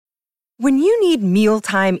When you need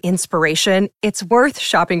mealtime inspiration, it's worth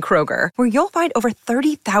shopping Kroger, where you'll find over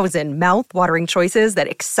 30,000 mouth-watering choices that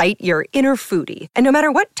excite your inner foodie. And no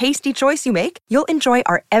matter what tasty choice you make, you'll enjoy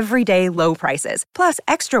our everyday low prices, plus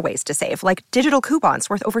extra ways to save, like digital coupons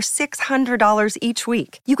worth over $600 each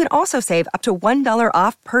week. You can also save up to $1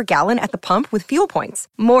 off per gallon at the pump with fuel points.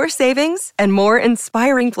 More savings and more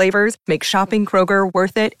inspiring flavors make shopping Kroger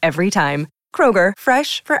worth it every time. Kroger,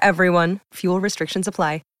 fresh for everyone. Fuel restrictions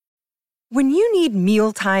apply. When you need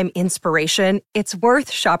mealtime inspiration, it's worth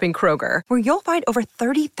shopping Kroger, where you'll find over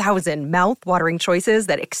 30,000 mouth-watering choices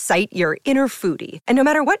that excite your inner foodie. And no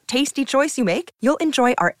matter what tasty choice you make, you'll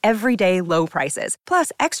enjoy our everyday low prices,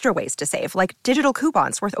 plus extra ways to save, like digital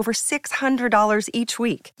coupons worth over $600 each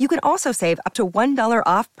week. You can also save up to $1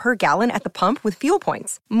 off per gallon at the pump with fuel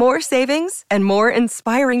points. More savings and more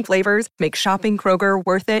inspiring flavors make shopping Kroger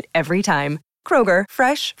worth it every time. Kroger,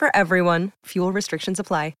 fresh for everyone. Fuel restrictions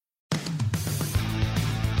apply.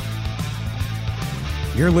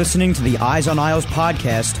 You're listening to the Eyes on Isles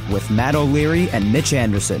podcast with Matt O'Leary and Mitch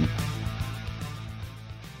Anderson.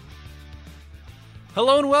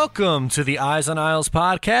 Hello and welcome to the Eyes on Isles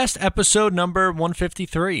podcast, episode number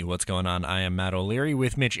 153. What's going on? I am Matt O'Leary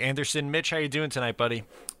with Mitch Anderson. Mitch, how you doing tonight, buddy?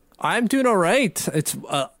 I'm doing all right. It's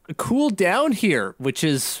cool down here, which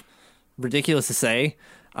is ridiculous to say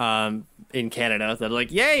in Canada. They're like,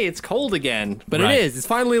 yay, it's cold again. But right. It is. It's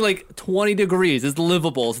finally like 20 degrees. It's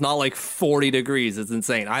livable. It's not like 40 degrees. It's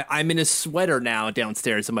insane. I'm in a sweater now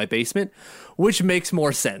downstairs in my basement, which makes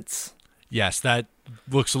more sense. Yes, that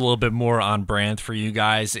looks a little bit more on brand for you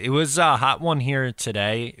guys. It was a hot one here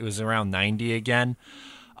today. It was around 90 again.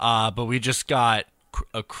 But we just got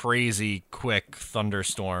a crazy quick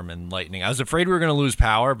thunderstorm and lightning. I was afraid we were going to lose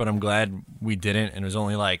power, but I'm glad we didn't. And it was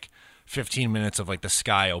only like 15 minutes of like the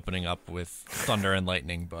sky opening up with thunder and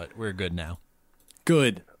lightning, but we're good now.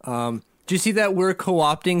 Good. Do you see that we're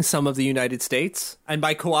co-opting some of the United States? And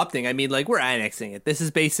by co-opting, I mean like we're annexing it. This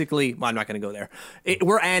is basically, well, I'm not going to go there.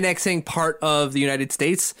 We're annexing part of the United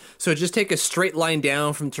States. So just take a straight line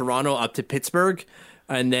down from Toronto up to Pittsburgh,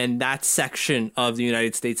 and then that section of the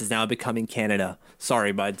United States is now becoming Canada.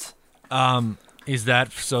 Sorry, buds. Is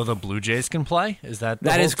that so the Blue Jays can play? Is that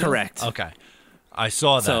that is correct? Okay, I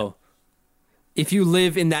saw that. So if you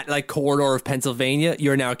live in that like corridor of Pennsylvania,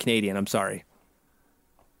 you're now Canadian. I'm sorry.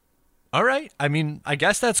 All right. I mean, I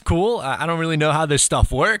guess that's cool. I don't really know how this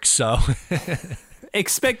stuff works, so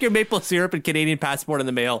expect your maple syrup and Canadian passport in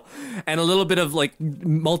the mail, and a little bit of like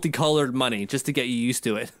multicolored money just to get you used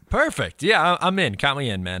to it. Perfect. Yeah, I'm in. Count me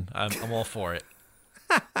in, man. I'm all for it.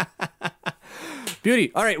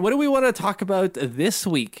 Beauty. All right. What do we want to talk about this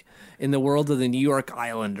week in the world of the New York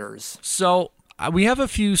Islanders? So we have a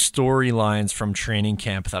few storylines from training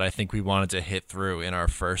camp that I think we wanted to hit through in our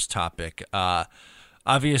first topic.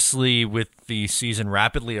 Obviously, with the season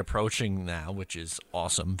rapidly approaching now, which is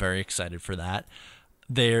awesome, very excited for that.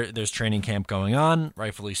 There's training camp going on,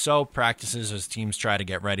 rightfully so. Practices as teams try to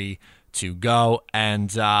get ready to go.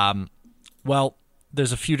 And, well,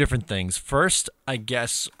 there's a few different things. First, I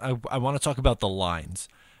guess I want to talk about the lines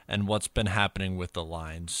and what's been happening with the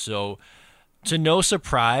lines. So, to no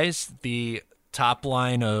surprise, the top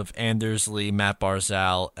line of Anders Lee, Matt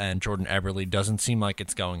Barzal, and Jordan Eberle doesn't seem like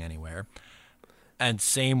it's going anywhere. And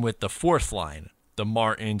same with the fourth line, the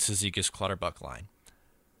Martin, Cizikas, Clutterbuck line.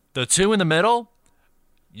 The two in the middle,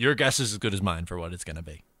 your guess is as good as mine for what it's going to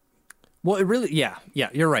be. Well, it really, yeah,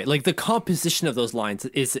 you're right. Like the composition of those lines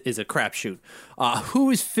is a crapshoot.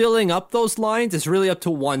 Who is filling up those lines is really up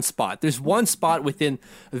to one spot. There's one spot within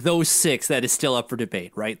those six that is still up for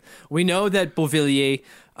debate, right? We know that Beauvillier,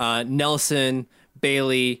 Nelson,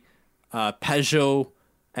 Bailey, Peugeot,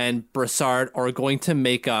 and Brassard are going to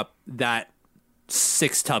make up that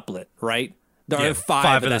six-tuplet, right? There are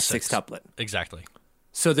five of that six-tuplet. Exactly.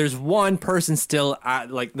 So there's one person still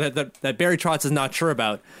like that Barry Trotz is not sure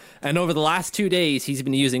about. And over the last 2 days, he's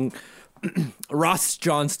been using Ross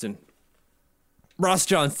Johnston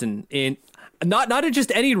in not in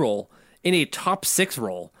just any role, in a top six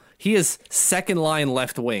role. He is second line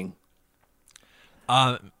left wing.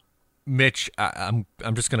 Mitch, I'm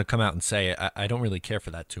just going to come out and say I don't really care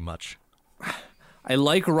for that too much. I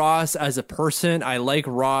like Ross as a person. I like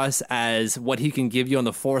Ross as what he can give you on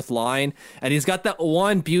the fourth line. And he's got that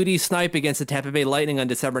one beauty snipe against the Tampa Bay Lightning on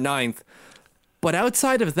December 9th. But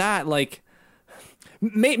outside of that, like,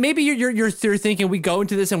 maybe you're thinking we go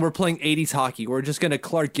into this and we're playing 80s hockey. We're just going to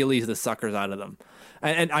Clark Gillies the suckers out of them.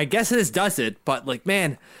 And I guess this does it. But, like,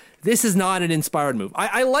 man, this is not an inspired move.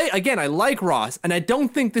 I like Ross. And I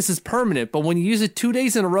don't think this is permanent. But when you use it 2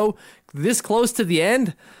 days in a row, this close to the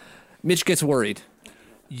end, Mitch gets worried.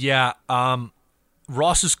 Yeah,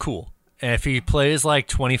 Ross is cool, And if he plays like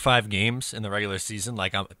 25 games in the regular season,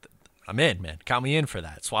 like I'm in, man. Count me in for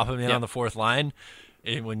that. Swap him in on the fourth line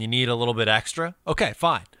when you need a little bit extra. Okay,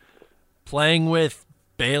 fine. Playing with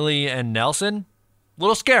Bailey and Nelson, a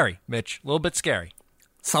little scary, Mitch. A little bit scary.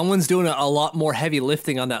 Someone's doing a lot more heavy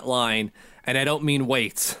lifting on that line, and I don't mean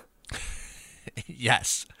weights.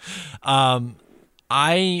 Yes.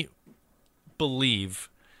 I believe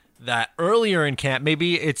that earlier in camp,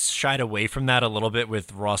 maybe it's shied away from that a little bit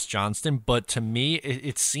with Ross Johnston, but to me,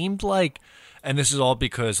 it seemed like, and this is all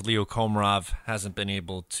because Leo Komarov hasn't been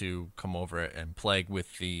able to come over and play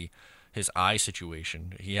with his eye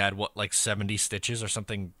situation. He had, like 70 stitches or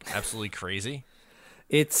something absolutely crazy?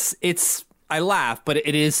 It's I laugh, but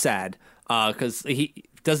it is sad because he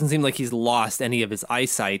doesn't seem like he's lost any of his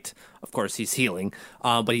eyesight. Of course, he's healing,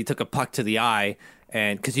 but he took a puck to the eye.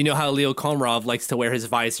 And because you know how Leo Komarov likes to wear his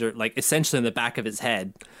visor, like essentially in the back of his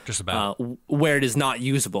head, just about where it is not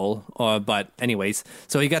usable. But anyways,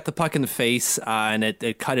 so he got the puck in the face, and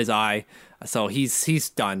it cut his eye. So he's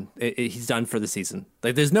done. He's done for the season.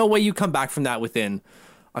 Like there's no way you come back from that within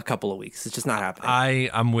a couple of weeks. It's just not happening.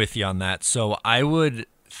 I'm with you on that. So I would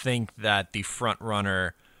think that the front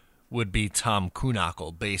runner would be Tom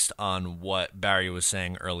Kuhnhackl based on what Barry was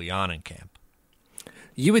saying early on in camp.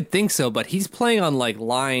 You would think so, but he's playing on like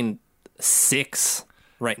line 6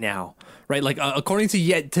 right now, right? Like according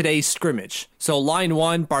to today's scrimmage. So line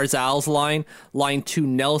 1, Barzal's line 2,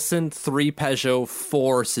 Nelson, 3, Peugeot,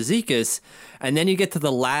 4, Cizikas, and then you get to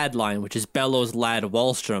the Ladd line, which is Bellows, Ladd,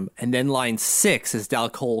 Wahlstrom, and then line 6 is Dal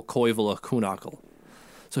Cole, Koivula, Kuhnhackl.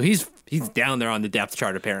 So he's down there on the depth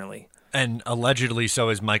chart apparently. And allegedly so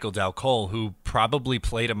is Michael Dal Cole, who probably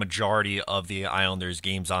played a majority of the Islanders'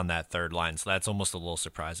 games on that third line. So that's almost a little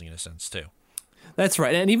surprising in a sense, too. That's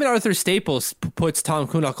right. And even Arthur Staples puts Tom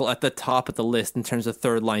Kuhnhackl at the top of the list in terms of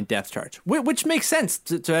third line depth chart, which makes sense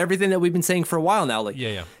to everything that we've been saying for a while now. Like,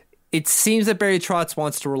 yeah. It seems that Barry Trotz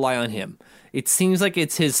wants to rely on him. It seems like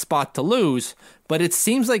it's his spot to lose, but it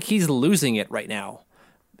seems like he's losing it right now.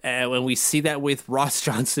 When we see that with Ross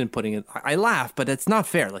Johnston putting it, I laugh, but it's not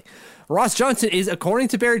fair. Like Ross Johnston is, according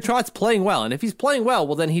to Barry Trotz, playing well, and if he's playing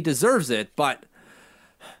well, then he deserves it. But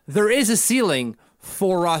there is a ceiling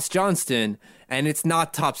for Ross Johnston, and it's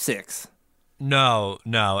not top 6. No,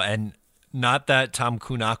 and not that Tom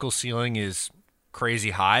Kuhnhackl's ceiling is crazy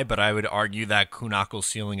high, but I would argue that Kuhnhackl's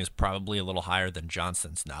ceiling is probably a little higher than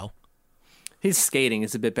Johnston's now. His skating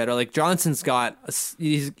is a bit better. Like Johnson's got,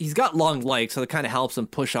 he's got long legs, so it kind of helps him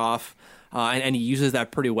push off, and he uses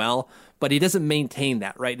that pretty well. But he doesn't maintain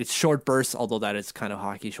that, right? It's short bursts, although that is kind of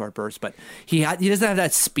hockey short bursts. But he doesn't have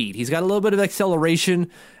that speed. He's got a little bit of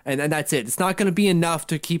acceleration, and that's it. It's not going to be enough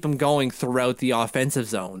to keep him going throughout the offensive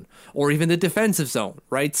zone or even the defensive zone,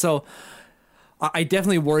 right? So I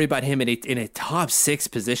definitely worry about him in a top 6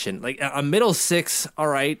 position, like a middle 6. All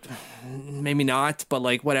right, maybe not, but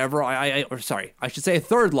like whatever. I should say a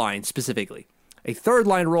third line specifically, a third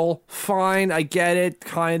line role. Fine, I get it,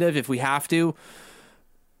 kind of if we have to,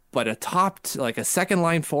 but like a second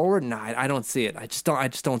line forward, nah, I don't see it. I just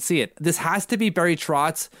don't see it. This has to be Barry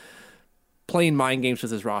Trotz playing mind games with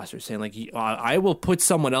his roster, saying like, I will put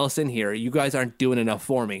someone else in here. You guys aren't doing enough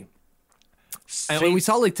for me. And when we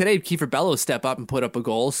saw like today, Kiefer Bellows step up and put up a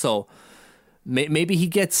goal, so maybe he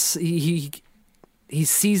gets he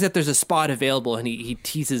sees that there's a spot available and he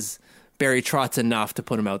teases Barry Trotz enough to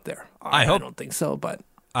put him out there. I don't think so, but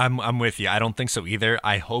I'm with you. I don't think so either.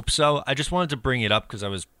 I hope so. I just wanted to bring it up because I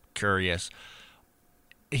was curious.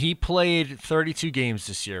 He played 32 games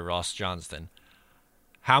this year, Ross Johnston.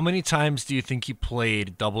 How many times do you think he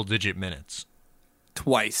played double-digit minutes?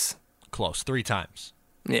 Twice. Close. 3 times.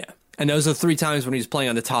 Yeah. And those are 3 times when he was playing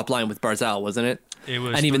on the top line with Barzal, wasn't it? It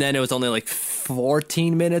was, and even then, it was only like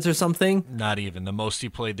 14 minutes or something. Not even. The most he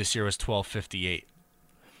played this year was 12:58.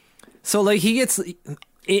 So, like, he gets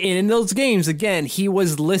in those games again. He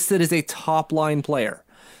was listed as a top line player.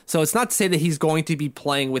 So it's not to say that he's going to be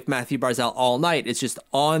playing with Matthew Barzal all night. It's just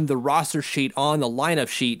on the roster sheet, on the lineup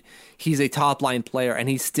sheet, he's a top line player, and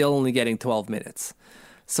he's still only getting 12 minutes.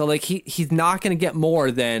 So, like, he's not going to get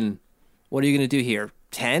more than, what are you going to do here?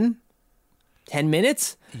 10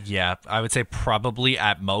 minutes? Yeah, I would say probably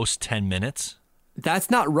at most 10 minutes. That's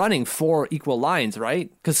not running 4 equal lines,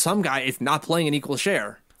 right? Because some guy is not playing an equal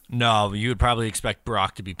share. No, you would probably expect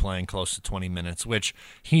Brock to be playing close to 20 minutes, which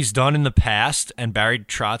he's done in the past, and Barry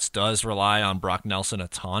Trotz does rely on Brock Nelson a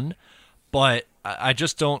ton. But I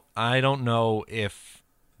don't know if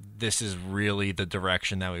this is really the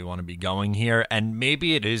direction that we want to be going here. And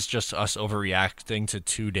maybe it is just us overreacting to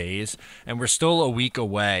 2 days, and we're still a week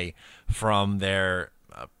away from their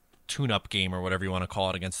tune-up game or whatever you want to call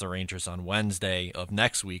it against the Rangers on Wednesday of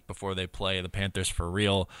next week before they play the Panthers for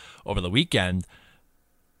real over the weekend.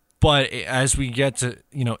 But as we get to,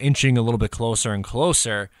 inching a little bit closer and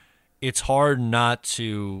closer, it's hard not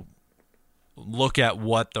to look at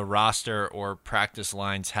what the roster or practice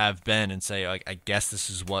lines have been and say, like, I guess this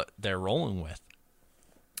is what they're rolling with.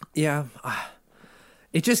 Yeah,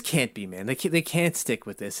 it just can't be, man. They can't stick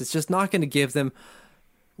with this. It's just not going to give them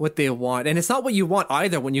what they want, and it's not what you want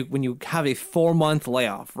either when you have a 4-month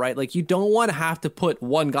layoff, right? Like, you don't want to have to put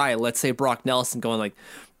one guy, let's say Brock Nelson, going like,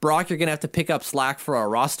 Brock, you're going to have to pick up slack for our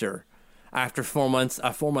roster after 4 months, a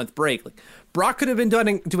 4-month break. Like, Brock could have been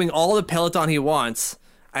doing all the Peloton he wants.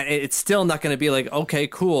 It's still not going to be like, okay,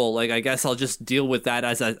 cool. Like, I guess I'll just deal with that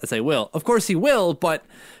as I will. Of course he will, but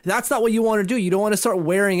that's not what you want to do. You don't want to start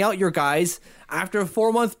wearing out your guys after a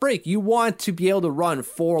 4-month break. You want to be able to run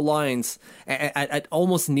 4 lines at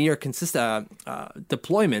almost near consistent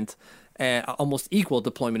deployment. Almost equal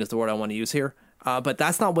deployment is the word I want to use here. But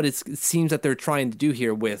that's not what it seems that they're trying to do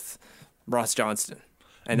here with Ross Johnston.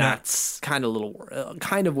 And that's kind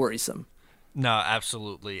of worrisome. No,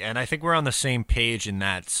 absolutely. And I think we're on the same page in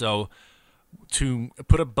that. So to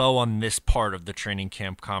put a bow on this part of the training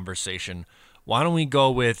camp conversation, why don't we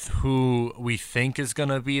go with who we think is going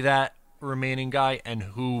to be that remaining guy and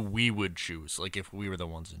who we would choose, like if we were the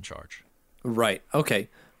ones in charge. Right. Okay.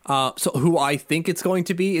 So who I think it's going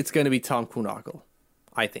to be Tom Kuhnhackl.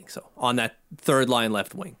 I think so. On that third line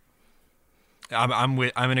left wing. I'm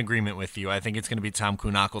in agreement with you. I think it's going to be Tom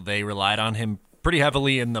Kuhnhackl. They relied on him pretty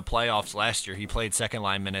heavily in the playoffs last year. He played second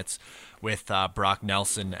line minutes with Brock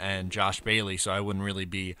Nelson and Josh Bailey, so I wouldn't really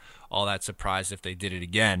be all that surprised if they did it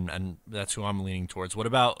again, and that's who I'm leaning towards. What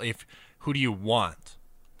about who do you want?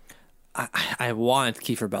 I want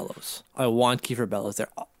Kiefer Bellows. There.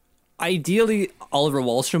 Ideally, Oliver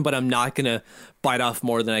Wahlstrom, but I'm not going to bite off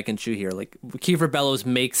more than I can chew here. Like, Kiefer Bellows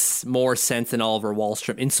makes more sense than Oliver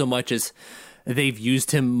Wahlstrom in so much as they've used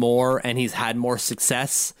him more and he's had more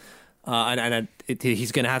success.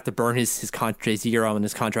 He's going to have to burn his year on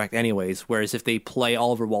his contract anyways. Whereas if they play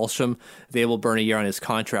Oliver Wahlstrom, they will burn a year on his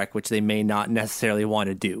contract, which they may not necessarily want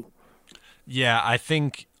to do. Yeah, I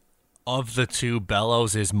think of the two,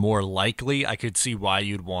 Bellows is more likely. I could see why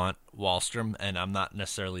you'd want Wahlstrom, and I'm not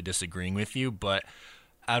necessarily disagreeing with you, but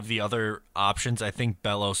out of the other options, I think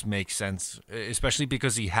Bellows makes sense, especially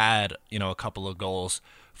because he had, a couple of goals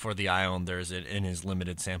for the Islanders in his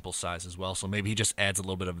limited sample size as well. So maybe he just adds a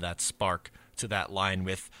little bit of that spark to that line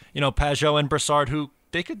with, Pajot and Brassard, who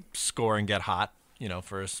they could score and get hot,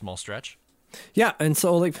 for a small stretch. Yeah, and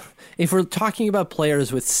so like if we're talking about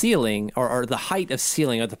players with ceiling or the height of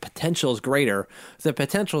ceiling or the potential is greater, the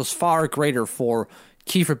potential is far greater for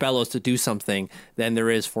Kiefer Bellows to do something than there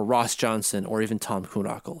is for Ross Johnston or even Tom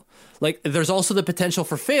Kuhnhackl. Like, there's also the potential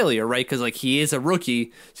for failure, right? Because like he is a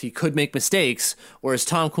rookie, so he could make mistakes, whereas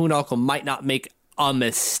Tom Kuhnhackl might not make a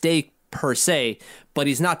mistake per se, but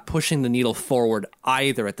he's not pushing the needle forward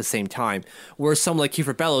either at the same time. Whereas someone like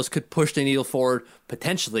Kiefer Bellows could push the needle forward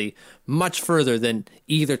potentially much further than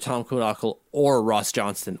either Tom Kuhnhackl or Ross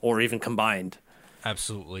Johnston, or even combined.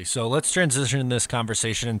 Absolutely. So let's transition this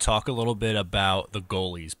conversation and talk a little bit about the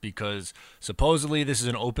goalies, because supposedly this is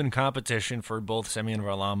an open competition for both Semyon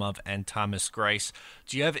Varlamov and Thomas Greiss.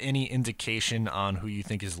 Do you have any indication on who you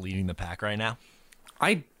think is leading the pack right now?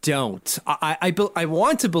 I don't. I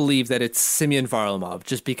want to believe that it's Semyon Varlamov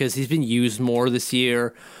just because he's been used more this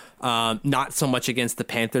year. Not so much against the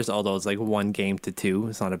Panthers, although it's like 1 game to 2.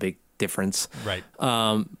 It's not a big difference. Right.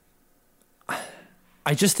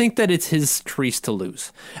 I just think that it's his crease to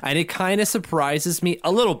lose. And it kind of surprises me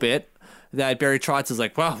a little bit that Barry Trotz is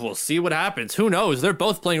like, well, we'll see what happens. Who knows? They're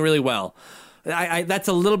both playing really well. That's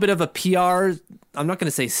a little bit of a PR, I'm not going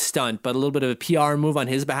to say stunt, but a little bit of a PR move on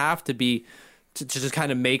his behalf to just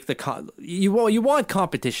kind of make you want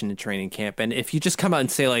competition in training camp. And if you just come out and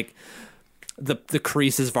say like the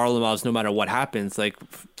crease is Varlamov's no matter what happens, like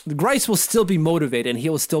Greiss will still be motivated and he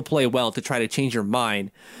will still play well to try to change your mind.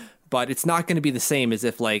 But it's not going to be the same as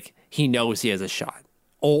if like he knows he has a shot,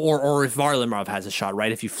 or if Varlamov has a shot,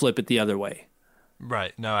 right? If you flip it the other way,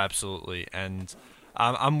 right? No, absolutely, and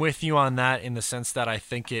I'm with you on that in the sense that I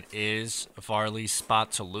think it is Varley's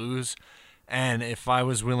spot to lose, and if I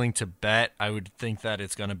was willing to bet, I would think that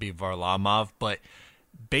it's going to be Varlamov. But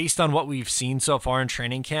based on what we've seen so far in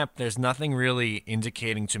training camp, there's nothing really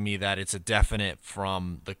indicating to me that it's a definite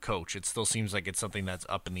from the coach. It still seems like it's something that's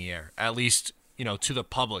up in the air, at least, to the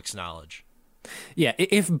public's knowledge. Yeah,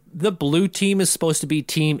 if the blue team is supposed to be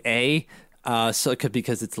Team A, so it could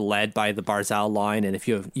because it's led by the Barzal line, and if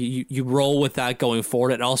you roll with that going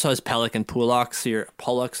forward, it also has Pulock,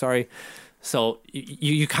 So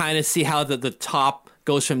you kind of see how the top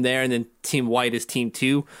goes from there, and then Team White is Team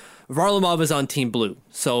 2. Varlamov is on Team Blue.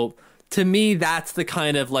 So to me, that's the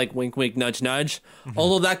kind of like wink, wink, nudge, nudge. Mm-hmm.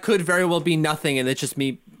 Although that could very well be nothing, and it's just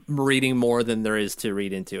me reading more than there is to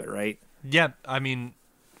read into it, right? Yeah, I mean,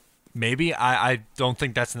 maybe. I don't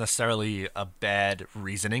think that's necessarily a bad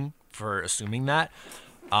reasoning for assuming that.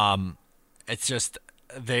 It's just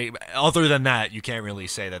other than that, you can't really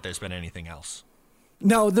say that there's been anything else.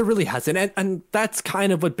 No, there really hasn't. And that's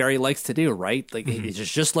kind of what Barry likes to do, right? Like, it's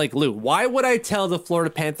just like Lou. Why would I tell the Florida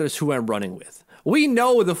Panthers who I'm running with? We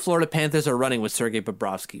know the Florida Panthers are running with Sergei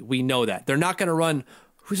Bobrovsky. We know that. They're not going to run.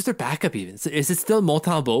 Who's their backup even? Is it still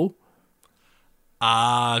Montembeault?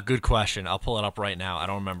 Good question. I'll pull it up right now. I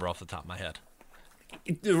don't remember off the top of my head.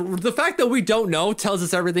 The fact that we don't know tells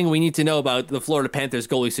us everything we need to know about the Florida Panthers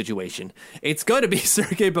goalie situation. It's going to be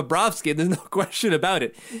Sergei Bobrovsky. There's no question about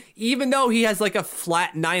it. Even though he has like a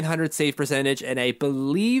flat 900 save percentage, and I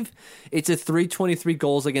believe it's a 323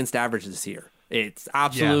 goals against average this year. It's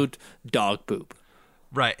absolute dog poop.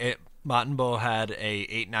 Right. Montembeault had a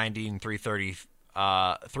 890 and 330,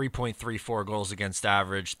 3.34 goals against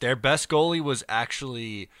average. Their best goalie was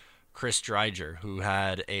actually Chris Dreiger, who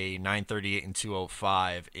had a 938 and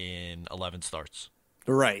 205 in 11 starts.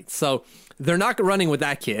 Right. So they're not running with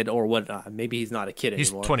that kid, or what? Maybe he's not a kid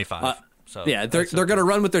anymore. He's 25. So yeah, they're going to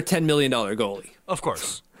run with their $10 million goalie. Of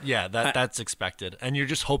course. Yeah, that's expected. And you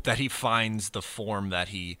just hope that he finds the form that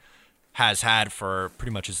he has had for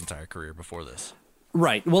pretty much his entire career before this.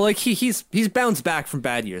 Right. Well, like he's bounced back from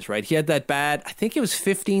bad years, right? He had that bad, I think it was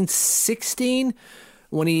 15-16,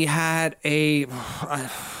 when he had I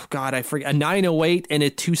forget, a 908 and a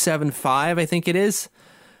 275, I think it is.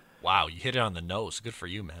 Wow, you hit it on the nose. Good for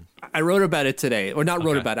you, man. I wrote about it today, or not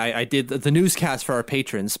wrote about it. I did the newscast for our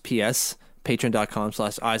patrons, PS,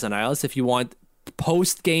 patreon.com/EyesOnIsles. If you want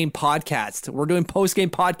post-game podcast, we're doing post-game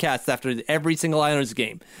podcasts after every single Islanders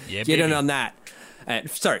game. Yeah, Get in on that.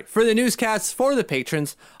 For the newscasts for the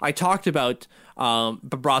patrons, I talked about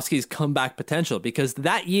Bobrovsky's comeback potential, because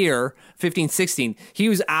that year, 15-16, he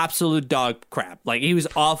was absolute dog crap. Like, he was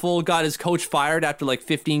awful, got his coach fired after like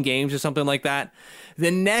 15 games or something like that. The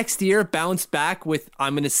next year, bounced back with,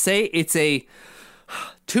 I'm going to say it's a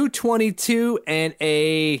 222 and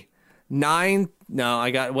a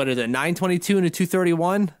 922 and a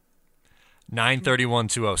 231? 931,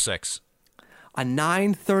 206. A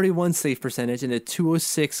 931 save percentage and a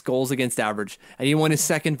 206 goals against average, and he won his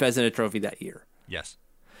second Vezina trophy that year. Yes.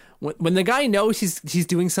 When the guy knows he's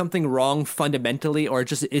doing something wrong fundamentally, or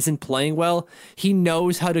just isn't playing well, he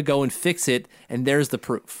knows how to go and fix it, and there's the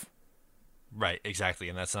proof. Right, exactly,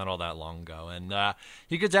 and that's not all that long ago, and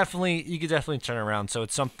you could definitely turn around. So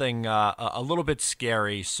it's something a little bit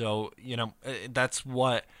scary. So that's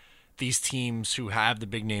what these teams who have the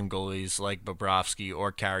big name goalies like Bobrovsky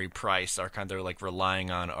or Carey Price are kind of like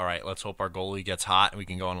relying on. All right, let's hope our goalie gets hot and we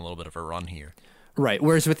can go on a little bit of a run here. Right.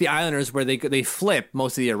 Whereas with the Islanders, where they flip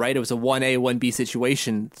most of the year, right? It was a 1A, 1B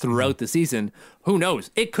situation throughout the season. Who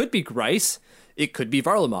knows? It could be Greiss. It could be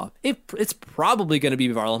Varlamov. It's probably going to be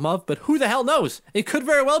Varlamov, but who the hell knows? It could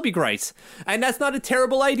very well be Greiss. And that's not a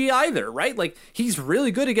terrible idea either, right? Like, he's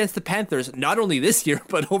really good against the Panthers, not only this year,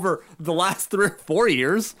 but over the last 3 or 4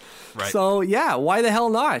 years. Right. So, yeah, why the hell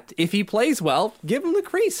not? If he plays well, give him the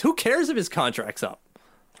crease. Who cares if his contract's up?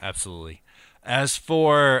 Absolutely. As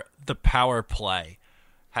for the power play,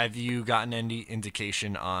 have you gotten any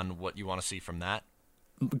indication on what you want to see from that?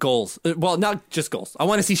 Goals. Well, not just goals. I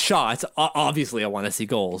want to see shots. Obviously, I want to see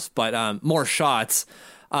goals, but more shots.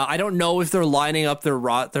 I don't know if they're lining up their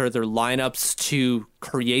lineups to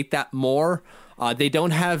create that more. They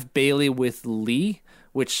don't have Bailey with Lee,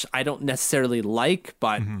 which I don't necessarily like,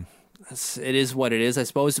 but it is what it is, I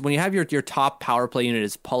suppose. When you have your top power play unit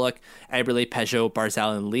is Pulock, Eberle, Peugeot,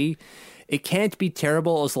 Barzal, and Lee, it can't be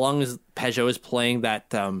terrible as long as Peugeot is playing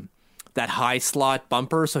that high slot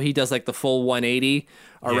bumper, so he does like the full 180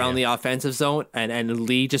 around the offensive zone, and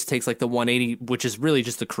Lee just takes like the 180, which is really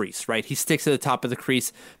just the crease, right? He sticks to the top of the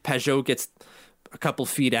crease. Peugeot gets a couple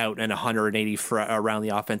feet out and 180 around the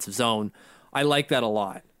offensive zone. I like that a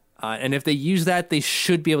lot, and if they use that, they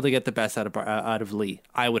should be able to get the best out of Lee,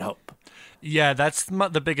 I would hope. Yeah, that's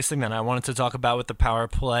the biggest thing that I wanted to talk about with the power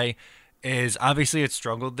play is obviously it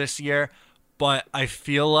struggled this year. But I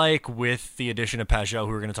feel like with the addition of Peugeot,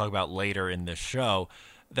 who we're going to talk about later in this show,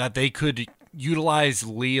 that they could utilize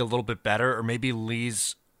Lee a little bit better, or maybe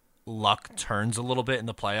Lee's luck turns a little bit in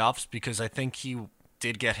the playoffs, because I think he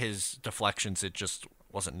did get his deflections. It just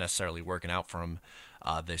wasn't necessarily working out for him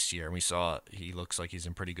this year. And we saw he looks like he's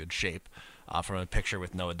in pretty good shape from a picture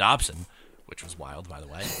with Noah Dobson. which was wild, by the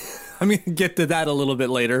way. I'm going to get to that a little bit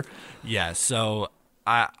later. Yeah, so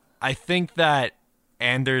I think that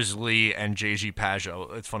Anders Lee and JG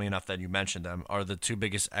Pageau, it's funny enough that you mentioned them, are the two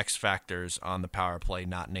biggest X factors on the power play,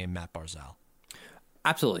 not named Matt Barzal.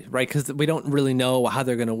 Absolutely, right? Because we don't really know how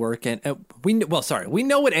they're going to work. And we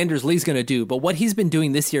know what Anders Lee's going to do, but what he's been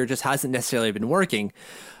doing this year just hasn't necessarily been working.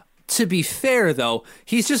 To be fair, though,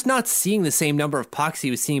 he's just not seeing the same number of pucks he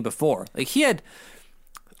was seeing before. Like he had,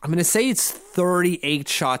 I'm going to say it's 38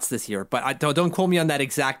 shots this year, but don't quote me on that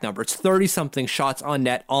exact number. It's 30-something shots on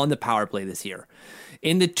net on the power play this year.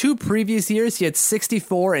 In the 2 previous years, he had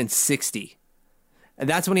 64 and 60. And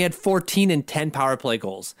that's when he had 14 and 10 power play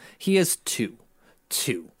goals. He has 2.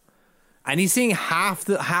 And he's seeing half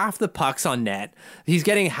the pucks on net. He's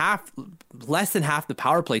getting less than half the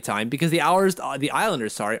power play time because the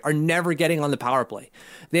Islanders are never getting on the power play.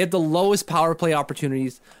 They have the lowest power play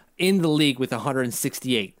opportunities in the league with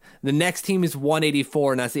 168. The next team is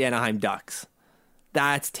 184, and that's the Anaheim Ducks.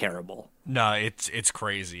 That's terrible. No, it's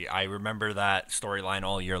crazy. I remember that storyline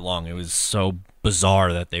all year long. It was so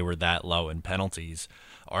bizarre that they were that low in penalties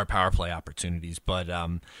or power play opportunities, but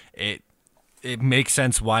it makes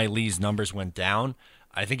sense why Lee's numbers went down.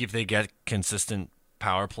 I think if they get consistent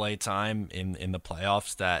power play time in the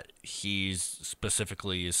playoffs, that he's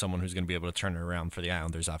specifically is someone who's going to be able to turn it around for the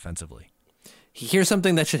Islanders offensively. Here's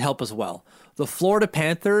something that should help as well. The Florida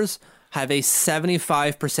Panthers have a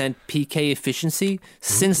 75% PK efficiency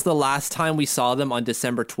since the last time we saw them on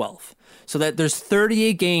December 12th. So that there's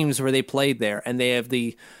 38 games where they played there, and they have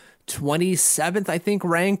the 27th, I think,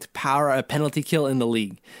 ranked penalty kill in the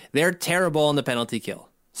league. They're terrible on the penalty kill.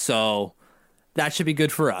 So that should be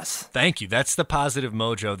good for us. Thank you. That's the positive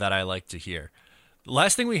mojo that I like to hear. The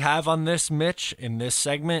last thing we have on this, Mitch, in this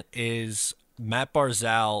segment is Matt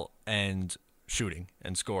Barzal and shooting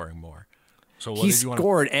and scoring more. So what he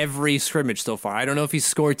scored every scrimmage so far. I don't know if he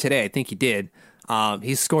scored today. I think he did.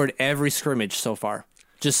 He's scored every scrimmage so far,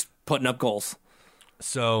 just putting up goals.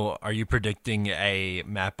 So are you predicting a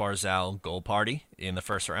Matt Barzal goal party in the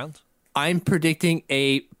first round? I'm predicting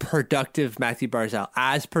a productive Matthew Barzal,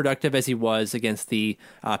 as productive as he was against the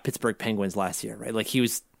Pittsburgh Penguins last year, right? Like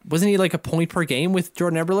wasn't he like a point per game with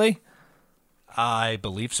Jordan Eberle? I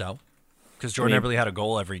believe so, because Jordan Eberle had a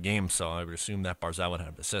goal every game, so I would assume that Barzal would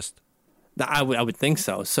have an assist. I would think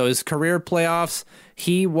so. So his career playoffs,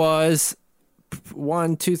 he was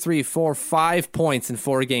 5 points in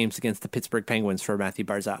 4 games against the Pittsburgh Penguins for Matthew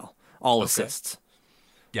Barzal. All assists.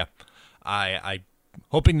 Yeah. I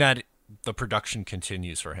hoping that the production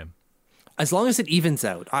continues for him. As long as it evens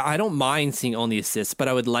out. I don't mind seeing only assists, but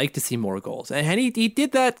I would like to see more goals. And he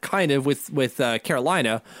did that kind of with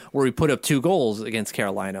Carolina, where he put up 2 goals against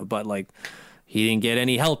Carolina, but like he didn't get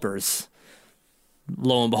any helpers.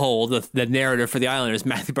 Lo and behold, the narrative for the Islanders,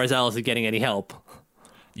 Matthew Barzal isn't getting any help.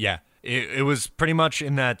 Yeah, it was pretty much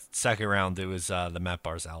in that second round. It was the Matt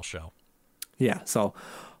Barzal show. Yeah, so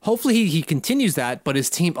hopefully he continues that, but his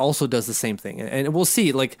team also does the same thing. And we'll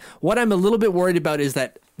see. Like, what I'm a little bit worried about is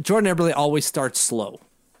that Jordan Eberle always starts slow.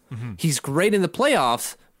 Mm-hmm. He's great in the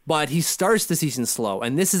playoffs, but he starts the season slow.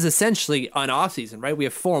 And this is essentially an offseason, right? We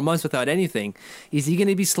have 4 months without anything. Is he going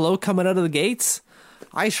to be slow coming out of the gates?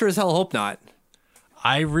 I sure as hell hope not.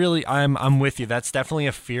 I'm with you. That's definitely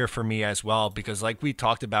a fear for me as well, because like we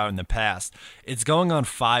talked about in the past, it's going on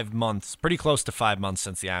 5 months, pretty close to 5 months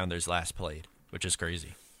since the Islanders last played, which is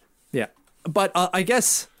crazy. Yeah. But I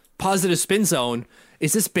guess positive spin zone,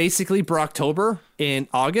 is this basically Brocktober in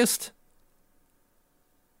August?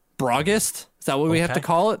 Brogust? Is that what we have to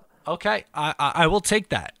call it? Okay. I will take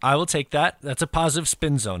that. That's a positive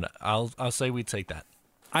spin zone. I'll say we take that.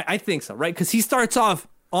 I think so, right? Because he starts off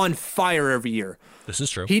on fire every year. This is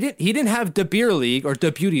true. He didn't have the Beer League or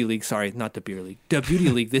the Beauty League. Sorry, not the Beer League. The Beauty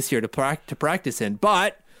League this year to practice in,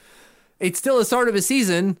 but it's still the start of a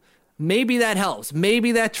season. Maybe that helps.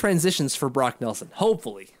 Maybe that transitions for Brock Nelson.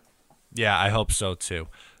 Hopefully. Yeah, I hope so too.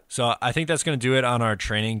 So I think that's going to do it on our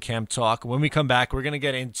training camp talk. When we come back, we're going to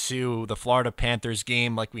get into the Florida Panthers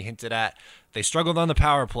game, like we hinted at. They struggled on the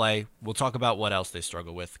power play. We'll talk about what else they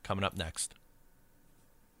struggle with coming up next.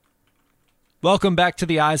 Welcome back to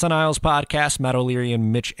the Eyes on Isles podcast. Matt O'Leary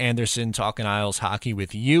and Mitch Anderson talking Isles hockey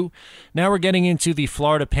with you. Now we're getting into the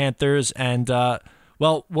Florida Panthers and,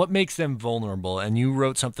 what makes them vulnerable? And you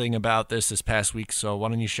wrote something about this past week, so why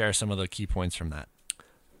don't you share some of the key points from that?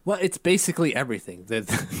 Well, it's basically everything.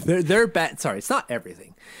 They're bad. Sorry, it's not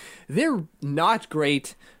everything. They're not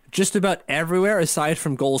great just about everywhere aside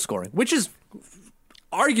from goal scoring, which is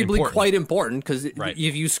arguably quite important because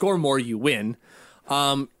if you score more, you win.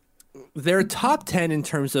 they're top 10 in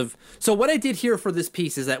terms of. So what I did here for this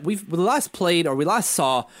piece is that we last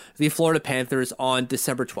saw the Florida Panthers on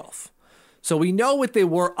December 12th. So we know what they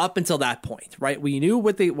were up until that point, right? We knew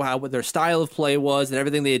what their style of play was and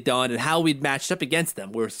everything they had done and how we'd matched up against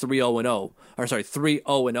them. We were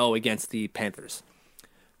 3-0 against the Panthers.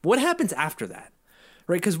 What happens after that?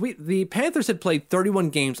 Right? Because the Panthers had played 31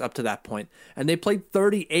 games up to that point, and they played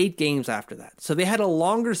 38 games after that. So they had a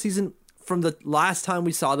longer season from the last time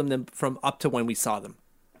we saw them than from up to when we saw them.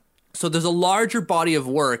 So there's a larger body of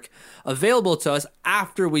work available to us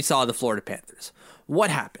after we saw the Florida Panthers. What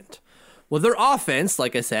happened? Well, their offense,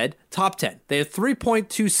 like I said, top 10. They have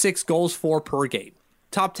 3.26 goals for per game.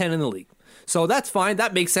 Top 10 in the league. So that's fine.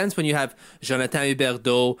 That makes sense when you have Jonathan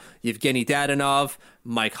Huberdeau, Yevgeny Dadonov,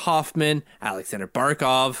 Mike Hoffman, Alexander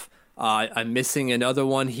Barkov. I'm missing another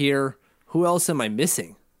one here. Who else am I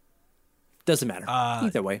missing? Doesn't matter.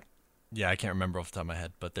 Either way. Yeah, I can't remember off the top of my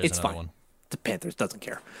head, but there's another one. The Panthers doesn't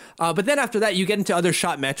care. But then after that, you get into other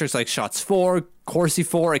shot metrics like shots for, Corsi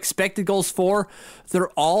for, expected goals for.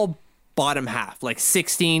 They're all bottom half, like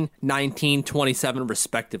 16, 19, 27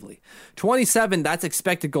 respectively. 27, that's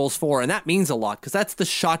expected goals for, and that means a lot because that's the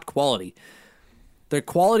shot quality. The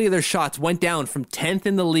quality of their shots went down from 10th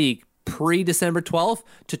in the league pre-December 12th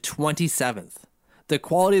to 27th. The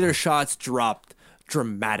quality of their shots dropped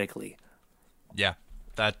dramatically. Yeah,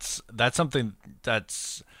 that's something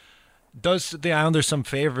that's does the Islanders some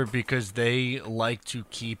favor because they like to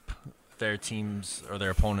keep their teams or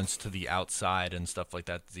their opponents to the outside and stuff like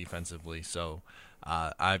that defensively. So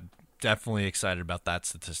I'm definitely excited about that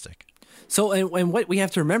statistic. So, and what we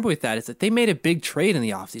have to remember with that is that they made a big trade in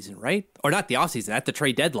the offseason, right? Or not the offseason, at the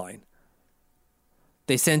trade deadline.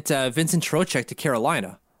 They sent Vincent Trocheck to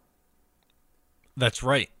Carolina. That's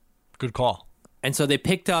right. Good call. And so they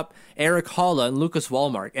picked up Eric Haula and Lucas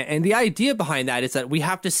Wallmark. And the idea behind that is that we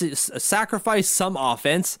have to sacrifice some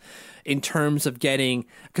offense in terms of getting,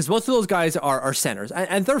 because both of those guys are centers,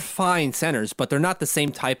 and they're fine centers, but they're not the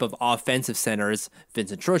same type of offensive center as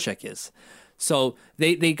Vincent Trocheck is. So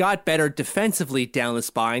they got better defensively down the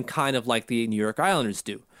spine, kind of like the New York Islanders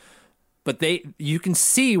do. But you can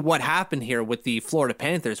see what happened here with the Florida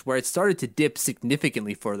Panthers, where it started to dip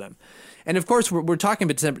significantly for them. And of course, we're talking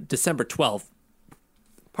about December 12th.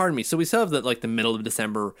 Pardon me. So we still have the middle of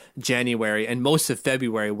December, January, and most of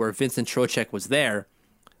February where Vincent Trocheck was there.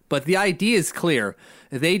 But the idea is clear.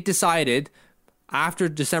 They decided after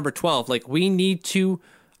December 12th, we need to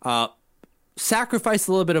sacrifice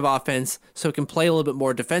a little bit of offense so it can play a little bit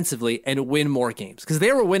more defensively and win more games. Because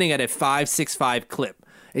they were winning at a 5-6-5 clip.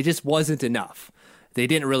 It just wasn't enough. They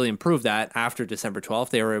didn't really improve that after December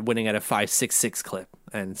 12th. They were winning at a 5-6-6 clip.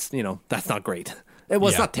 And, that's not great.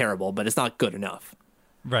 It's not terrible, but it's not good enough.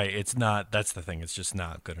 Right. It's not. That's the thing. It's just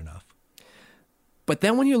not good enough. But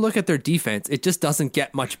then when you look at their defense, it just doesn't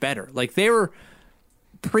get much better. They were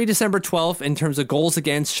pre-December 12th in terms of goals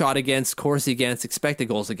against, shot against, Corsi against, expected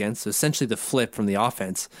goals against. So essentially the flip from the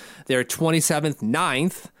offense. They're 27th,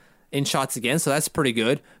 9th in shots against. So that's pretty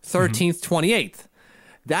good. 13th, 28th.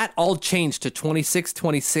 That all changed to 26,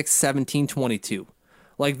 26, 17, 22.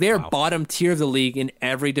 They're bottom tier of the league in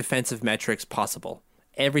every defensive metrics possible.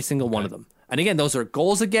 Every single one of them. And again, those are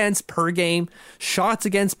goals against per game, shots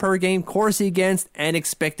against per game, Corsi against, and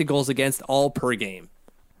expected goals against, all per game.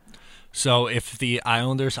 So if the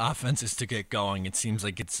Islanders' offense is to get going, it seems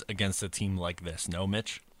like it's against a team like this. No,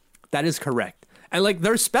 Mitch? That is correct. And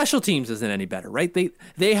their special teams isn't any better, right?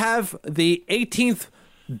 They have the 18th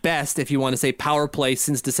best, if you want to say, power play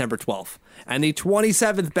since December 12th. And the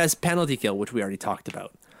 27th best penalty kill, which we already talked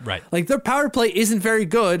about. Right. Their power play isn't very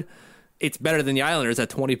good. It's better than the Islanders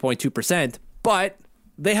at 20.2%, but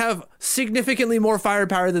they have significantly more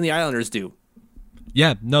firepower than the Islanders do.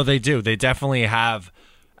 Yeah, no, they do. They definitely have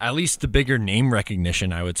at least the bigger name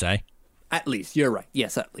recognition, I would say. At least. You're right.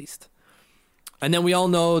 Yes, at least. And then we all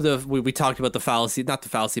know we talked about the fallacy, not the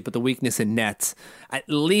fallacy, but the weakness in nets, at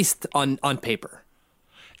least on paper.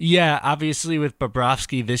 Yeah, obviously with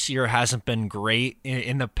Bobrovsky, this year hasn't been great.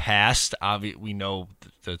 In the past, we know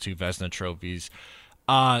the two Vezina trophies.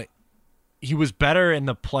 He was better in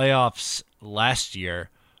the playoffs last year,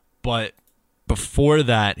 but before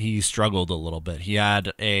that, he struggled a little bit. He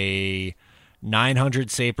had a 900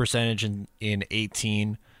 save percentage in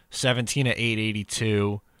 18, 17 at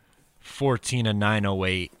 882, 14 at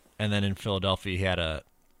 908, and then in Philadelphia, he had a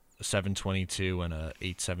 722 and a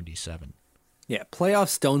 877. Yeah,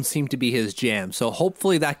 playoffs don't seem to be his jam, so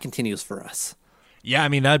hopefully that continues for us. Yeah, I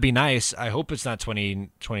mean, that'd be nice. I hope it's not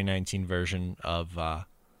 2019 version of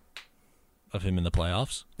of him in the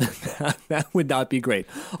playoffs. That would not be great.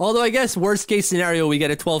 Although I guess worst case scenario, we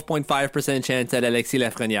get a 12.5% chance at Alexis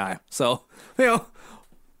Lafrenière. So,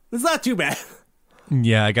 it's not too bad.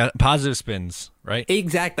 Yeah, I got positive spins, right?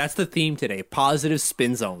 Exact. That's the theme today. Positive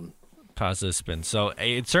spin zone. Positive spins. So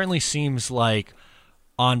it certainly seems like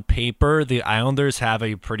on paper, the Islanders have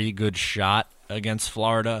a pretty good shot against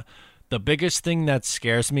Florida. The biggest thing that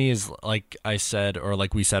scares me is, like I said, or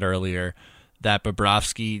like we said earlier, that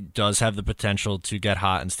Bobrovsky does have the potential to get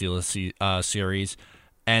hot and steal a series,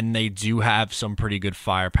 and they do have some pretty good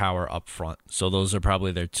firepower up front. So those are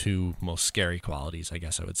probably their two most scary qualities, I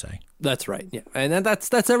guess I would say. That's right. Yeah, and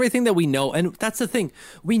that's everything that we know. And that's the thing.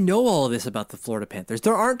 We know all of this about the Florida Panthers.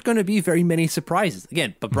 There aren't going to be very many surprises.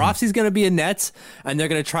 Again, Bobrovsky's going to be in nets, and they're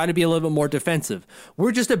going to try to be a little bit more defensive.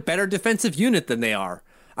 We're just a better defensive unit than they are.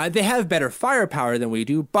 They have better firepower than we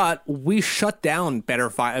do, but we shut down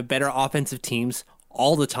better offensive teams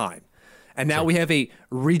all the time. And now we have a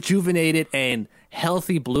rejuvenated and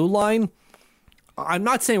healthy blue line. I'm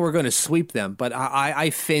not saying we're going to sweep them, but I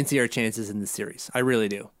fancy our chances in this series. I really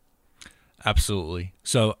do. Absolutely.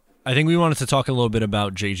 So I think we wanted to talk a little bit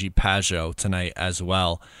about JG Pageau tonight as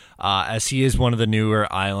well, as he is one of the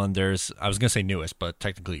newer Islanders. I was going to say newest, but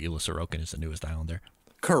technically Ilya Sorokin is the newest Islander.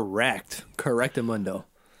 Correct, Amundo.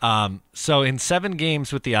 So in 7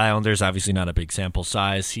 games with the Islanders, obviously not a big sample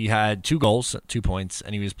size, he had 2 goals, 2 points,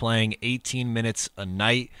 and he was playing 18 minutes a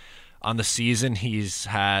night. On the season, he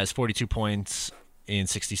has 42 points in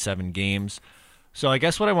 67 games. So I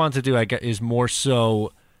guess what I wanted to do is more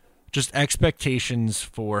so just expectations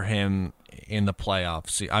for him in the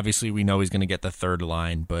playoffs. Obviously, we know he's going to get the third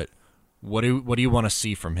line, but what do you want to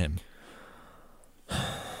see from him?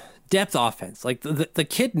 Depth offense. Like the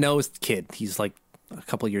kid knows the kid. He's like a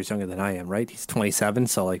couple of years younger than I am, right? He's 27,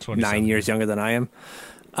 so like 9 years younger than I am.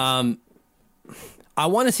 I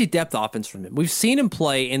want to see depth offense from him. We've seen him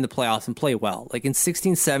play in the playoffs and play well. Like in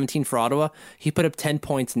 16-17 for Ottawa, he put up 10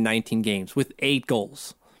 points in 19 games with 8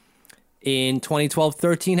 goals. In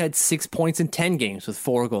 2012-13, had 6 points in 10 games with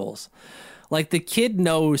 4 goals. Like the kid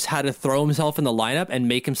knows how to throw himself in the lineup and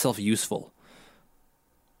make himself useful.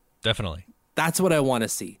 Definitely. That's what I want to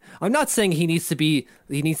see. I'm not saying he needs to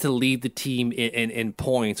lead the team in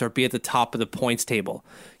points or be at the top of the points table.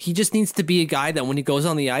 He just needs to be a guy that when he goes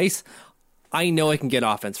on the ice, I know I can get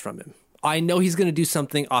offense from him. I know he's going to do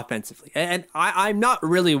something offensively. And I'm not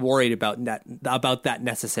really worried about that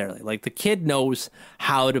necessarily. Like the kid knows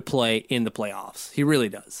how to play in the playoffs. He really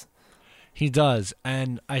does. He does.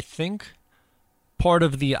 And I think part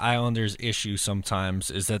of the Islanders' issue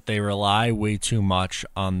sometimes is that they rely way too much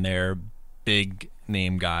on their big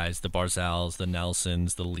name guys, the Barzals, the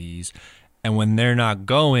Nelsons, the Lees, and when they're not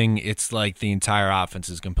going, it's like the entire offense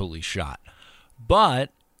is completely shot. But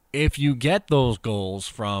if you get those goals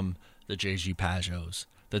from the JG Pageaus,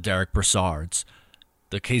 the Derek Brassards,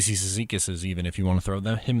 the Casey Cizikas, even if you want to throw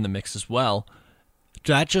him in the mix as well,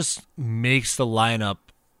 that just makes the lineup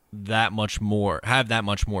have that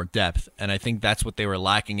much more depth, and I think that's what they were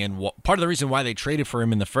lacking in. Part of the reason why they traded for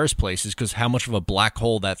him in the first place is because how much of a black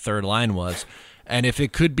hole that third line was, and if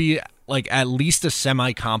it could be like at least a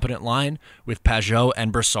semi-competent line with Pageau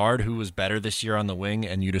and Brassard, who was better this year on the wing,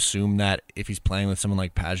 and you'd assume that if he's playing with someone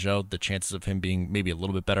like Pageau, the chances of him being maybe a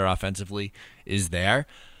little bit better offensively is there.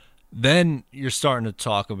 Then you're starting to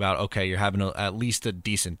talk about, okay, you're having at least a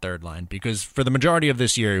decent third line, because for the majority of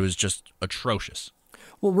this year, it was just atrocious.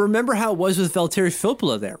 Well, remember how it was with Valtteri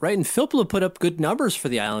Filppula there, right? And Filppula put up good numbers for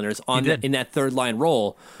the Islanders in that third line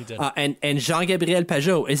role. He did. And Jean-Gabriel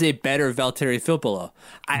Pageau is a better Valtteri Filppula,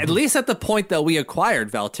 at least at the point that we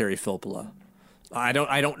acquired Valtteri Filppula. I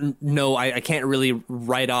don't know. I can't really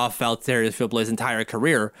write off Valtteri Filppula's entire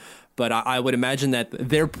career, but I would imagine that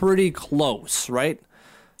they're pretty close, right?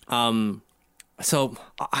 So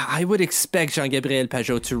I would expect Jean-Gabriel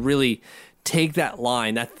Pageau to really take that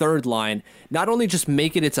line, that third line, not only just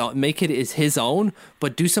make it his own,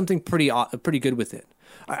 but do something pretty good with it.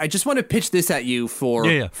 I just want to pitch this at you for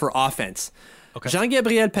offense. Okay.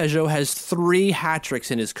 Jean-Gabriel Pageau has 3 hat tricks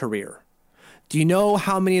in his career. Do you know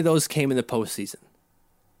how many of those came in the postseason?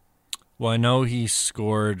 Well, I know he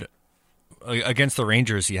scored against the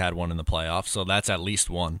Rangers. He had one in the playoffs, so that's at least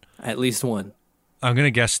one. At least one. I'm gonna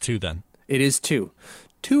guess 2 then. It is 2.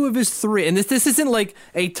 2 of his 3, and this isn't like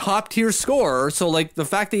a top tier scorer. So like the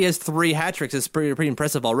fact that he has 3 hat tricks is pretty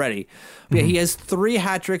impressive already. But yeah, he has 3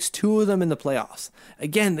 hat tricks, 2 of them in the playoffs.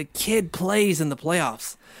 Again, the kid plays in the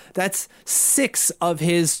playoffs. That's 6 of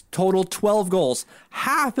his total 12 goals.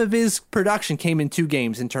 Half of his production came in 2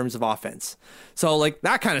 games in terms of offense. So like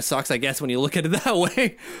that kind of sucks, I guess, when you look at it that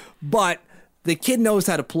way. But the kid knows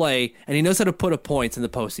how to play, and he knows how to put up points in the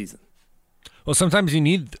postseason. Well, sometimes you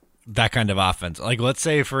need that kind of offense. Like, let's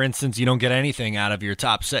say, for instance, you don't get anything out of your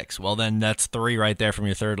top 6. Well, then that's 3 right there from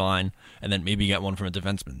your third line, and then maybe you get one from a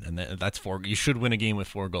defenseman, and that's 4. You should win a game with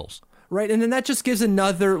 4 goals. Right, and then that just gives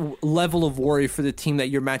another level of worry for the team that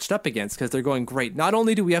you're matched up against because they're going great. Not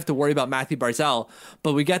only do we have to worry about Matthew Barzal,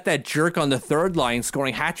 but we got that jerk on the third line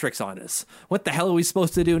scoring hat tricks on us. What the hell are we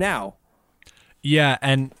supposed to do now? Yeah,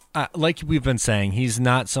 and like we've been saying, he's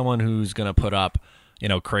not someone who's going to put up,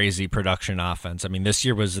 crazy production offense. I mean, this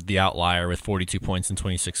year was the outlier with 42 points and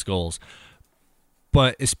 26 goals.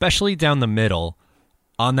 But especially down the middle,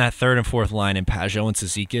 on that third and fourth line in Pajot and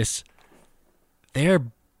Cizikas, they're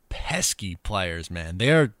pesky players, man.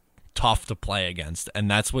 They are tough to play against,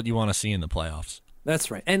 and that's what you want to see in the playoffs.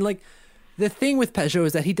 That's right. And the thing with Pajot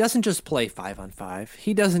is that he doesn't just play 5-on-5.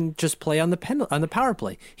 He doesn't just play on the power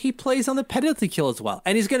play. He plays on the penalty kill as well.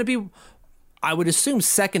 And he's going to be, I would assume,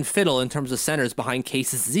 second fiddle in terms of centers behind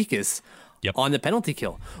Casey Cizikas on the penalty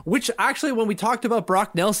kill. Which actually, when we talked about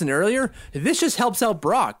Brock Nelson earlier, this just helps out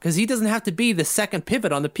Brock because he doesn't have to be the second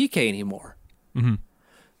pivot on the PK anymore.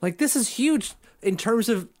 Mm-hmm. This is huge in terms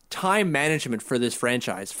of time management for this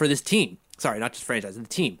franchise, for this team. Sorry, not just franchise, the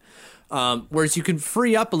team. Whereas you can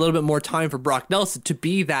free up a little bit more time for Brock Nelson to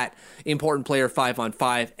be that important player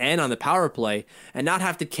 5-on-5 and on the power play and not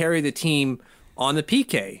have to carry the team on the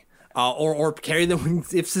PK or carry them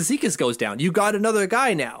if Cizikas goes down. You got another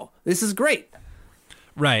guy now. This is great.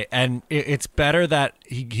 Right, and it's better that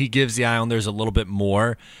he gives the Islanders a little bit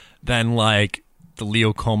more than the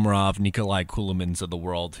Leo Komarov, Nikolai Kulemans of the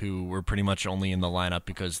world, who were pretty much only in the lineup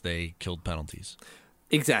because they killed penalties.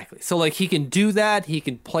 Exactly. So he can do that. He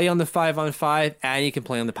can play on the 5-on-5 and he can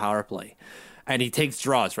play on the power play. And he takes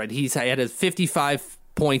draws, right? He had a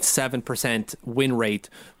 55.7% win rate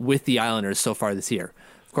with the Islanders so far this year.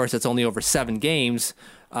 Of course, that's only over 7 games,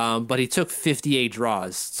 but he took 58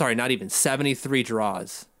 draws. Sorry, not even 73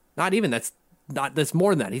 draws. Not even. That's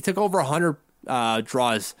more than that. He took over 100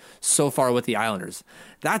 draws so far with the Islanders.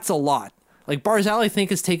 That's a lot. Barzal, I think,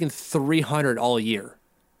 has taken 300 all year.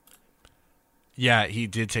 Yeah, he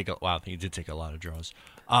did take a lot of draws.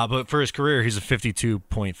 But for his career, he's a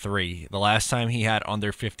 52.3. The last time he had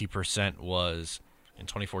under 50% was in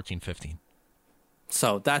 2014-15.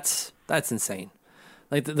 So that's insane.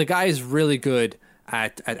 The guy is really good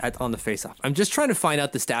at on the faceoff. I'm just trying to find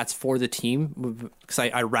out the stats for the team because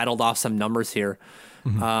I rattled off some numbers here.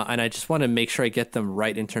 Mm-hmm. And I just want to make sure I get them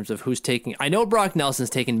right in terms of who's taking. I know Brock Nelson's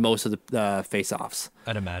taken most of the face-offs.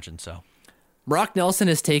 I'd imagine so. Brock Nelson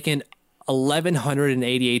has taken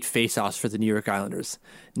 1,188 face-offs for the New York Islanders.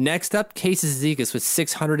 Next up, Casey Cizikas with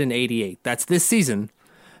 688. That's this season.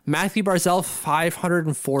 Matthew Barzal,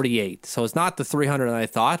 548. So it's not the 300 that I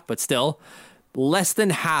thought, but still less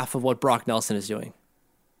than half of what Brock Nelson is doing.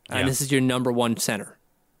 And this is your number one center,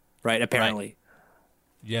 right? Apparently. Right.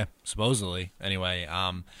 Yeah, supposedly. Anyway,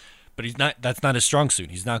 but he's not. That's not his strong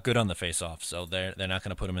suit. He's not good on the face-off, so they're not going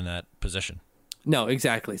to put him in that position. No,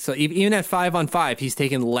 exactly. So even at 5-on-5, he's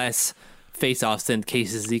taken less face-offs than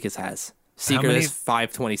Casey Cizikas has. Seeker is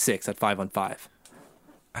 526 at 5-on-5.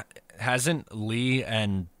 Hasn't Lee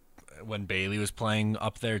and when Bailey was playing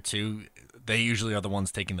up there too, they usually are the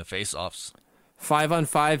ones taking the face-offs.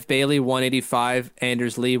 5-on-5, Bailey 185,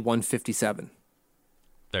 Anders Lee 157.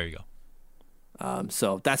 There you go.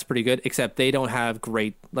 So that's pretty good, except they don't have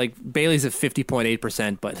great, Bailey's at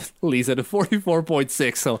 50.8%, but Lee's at a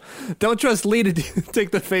 44.6%. So don't trust Lee to take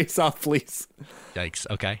the face off, please. Yikes.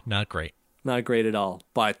 Okay. Not great. Not great at all.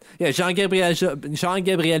 But yeah, Jean-Gabriel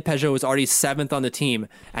Pageau is already 7th on the team,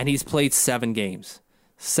 and he's played 7 games.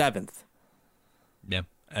 7th. Yeah.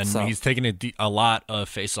 And he's taken a lot of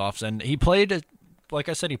face-offs, and he played, like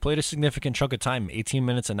I said, he played a significant chunk of time, 18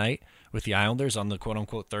 minutes a night with the Islanders on the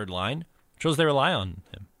quote-unquote third line. Shows they rely on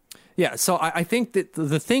him. Yeah, so I think that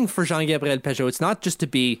the thing for Jean-Gabriel Pageau, it's not just to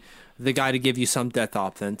be the guy to give you some depth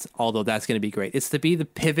offense, although that's going to be great. It's to be the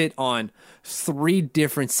pivot on 3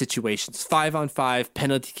 different situations, 5-on-5,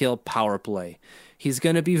 penalty kill, power play. He's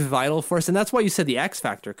going to be vital for us, and that's why you said the X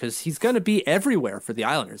factor, because he's going to be everywhere for the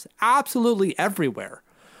Islanders, absolutely everywhere.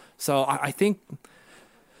 So I think...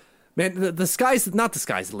 Man, the sky's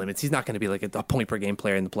the limits. He's not going to be like a point per game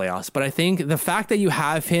player in the playoffs. But I think the fact that you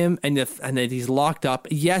have him and that he's locked up,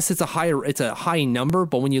 yes, it's a high number.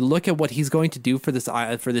 But when you look at what he's going to do for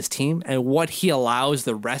this team and what he allows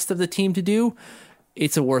the rest of the team to do,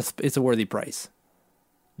 it's a worthy price.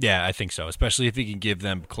 Yeah, I think so. Especially if he can give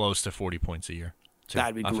them close to 40 points a year.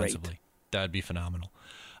 That'd be offensively. Great. That'd be phenomenal.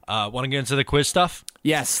 Want to get into the quiz stuff?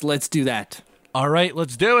 Yes, let's do that. All right,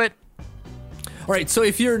 let's do it. All right, so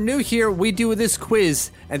if you're new here, we do this quiz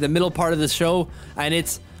at the middle part of the show, and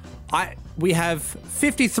We have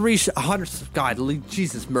 53 100. God,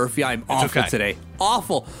 Jesus, Murphy, I'm awful okay. today.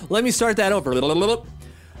 Awful. Let me start that over.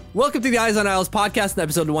 Welcome to the Eyes on Isles podcast,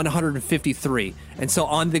 episode 153. And so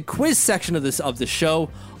on the quiz section of the show,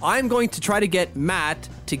 I'm going to try to get Matt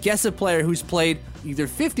to guess a player who's played either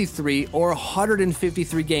 53 or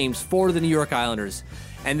 153 games for the New York Islanders.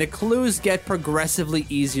 And the clues get progressively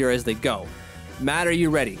easier as they go. Matt, are you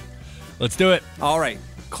ready? Let's do it. All right.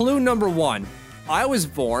 Clue number 1. I was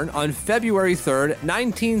born on February 3rd,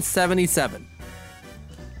 1977.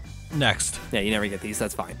 Next. Yeah, you never get these.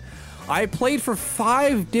 That's fine. I played for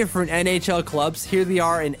 5 different NHL clubs. Here they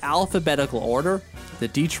are in alphabetical order. The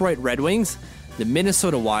Detroit Red Wings, the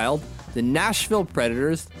Minnesota Wild, the Nashville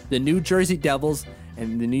Predators, the New Jersey Devils,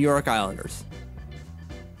 and the New York Islanders.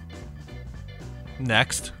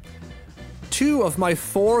 Next. 2 of my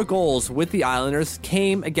 4 goals with the Islanders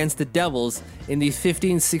came against the Devils in the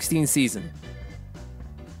 15-16 season.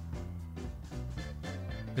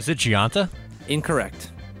 Is it Gianta?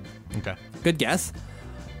 Incorrect. Okay. Good guess.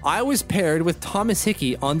 I was paired with Thomas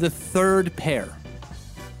Hickey on the 3rd pair.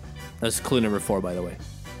 That's clue number 4, by the way.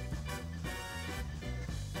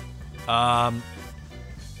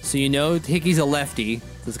 So you know Hickey's a lefty.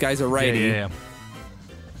 This guy's a righty. Yeah.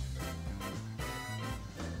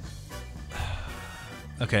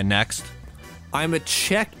 Okay, next. I'm a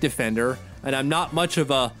Czech defender, and I'm not much of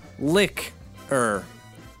a licker.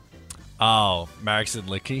 Oh, Marek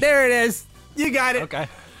Zidlicki. There it is. You got it. Okay.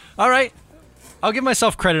 All right. I'll give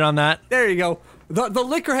myself credit on that. There you go. The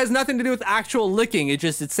licker has nothing to do with actual licking. It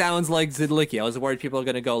sounds like Zidlicki. I was worried people are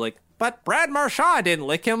going to go like, but Brad Marchand didn't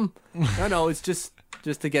lick him. No, it's just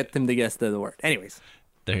to get them to guess the word. Anyways.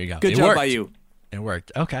 There you go. Good job by you. It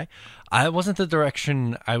worked. Okay. I wasn't the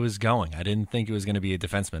direction I was going. I didn't think it was going to be a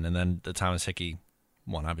defenseman. And then the Thomas Hickey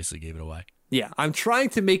one obviously gave it away. Yeah, I'm trying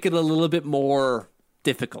to make it a little bit more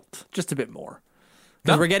difficult. Just a bit more.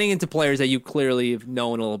 Because we're getting into players that you clearly have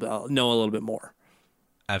know a little bit more.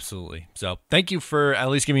 Absolutely. So thank you for at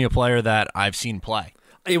least giving me a player that I've seen play.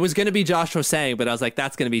 It was going to be Josh Hosang, but I was like,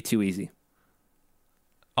 that's going to be too easy.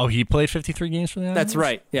 Oh, he played 53 games for the Islanders? That's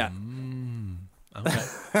right. Yeah. Okay.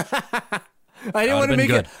 I didn't want to make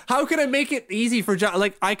good. it. How can I make it easy for Josh?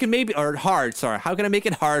 Like I can maybe or hard. Sorry. How can I make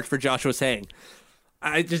it hard for Josh Hosang?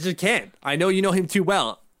 I just can't. I know you know him too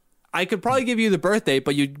well. I could probably give you the birthday,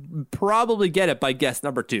 but you'd probably get it by guess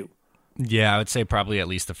number 2. Yeah, I would say probably at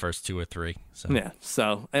least the first 2 or 3. So. Yeah.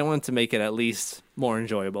 So I wanted to make it at least more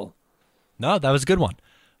enjoyable. No, that was a good one.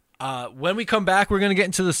 When we come back, we're going to get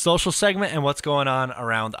into the social segment and what's going on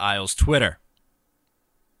around Isles Twitter.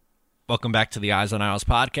 Welcome back to the Eyes on Isles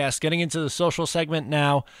podcast. Getting into the social segment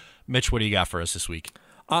now. Mitch, what do you got for us this week?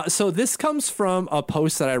 So this comes from a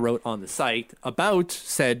post that I wrote on the site about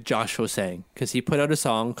said Josh Hosang, because he put out a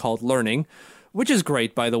song called Learning, which is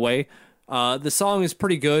great, by the way. The song is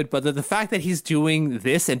pretty good, but the fact that he's doing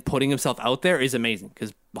this and putting himself out there is amazing,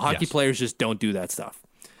 because hockey players just don't do that stuff.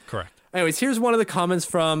 Correct. Anyways, here's one of the comments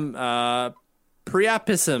from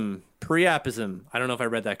Priapism. I don't know if I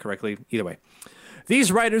read that correctly. Either way.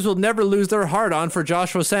 These writers will never lose their heart on for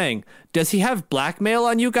Josh Hosang. Does he have blackmail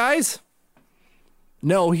on you guys?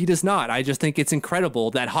 No, he does not. I just think it's incredible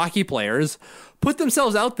that hockey players put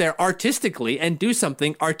themselves out there artistically and do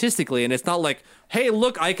something artistically. And it's not like, hey,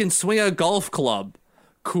 look, I can swing a golf club.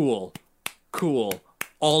 Cool.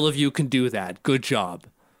 All of you can do that. Good job.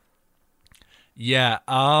 Yeah.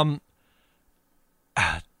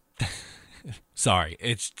 Sorry.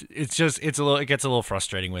 It gets a little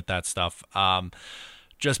frustrating with that stuff.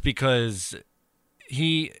 Just because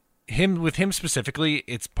with him specifically,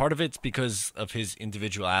 it's part of it's because of his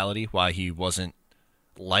individuality, why he wasn't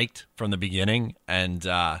liked from the beginning. And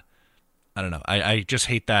I don't know. I just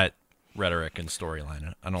hate that rhetoric and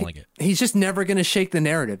storyline. I don't like it. He's just never going to shake the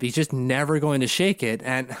narrative. He's just never going to shake it.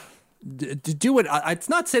 And to do it, it's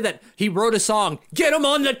not say that he wrote a song, get him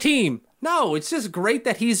on the team. No, it's just great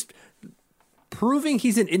that he's proving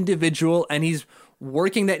he's an individual and he's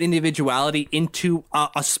working that individuality into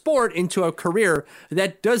a sport, into a career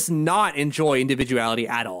that does not enjoy individuality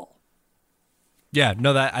at all. Yeah,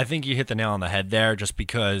 no, I think you hit the nail on the head there, just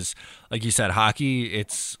because, like you said, hockey,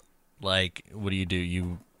 it's like, what do?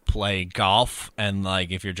 You play golf, and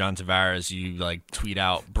like if you're John Tavares, you like tweet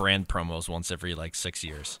out brand promos once every like 6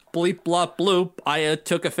 years. Bleep, blop, bloop, I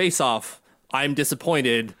took a face off. I'm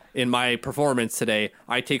disappointed in my performance today.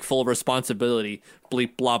 I take full responsibility.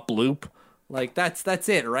 Bleep, blop, bloop. Like, that's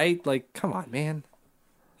it, right? Like, come on, man.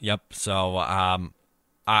 Yep. So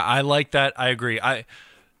I like that. I agree.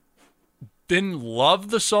 didn't love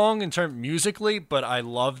the song in terms musically, but I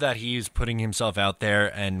love that he's putting himself out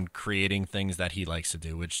there and creating things that he likes to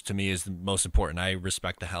do, which to me is the most important. I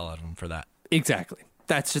respect the hell out of him for that. Exactly.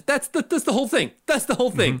 That's the whole thing. That's the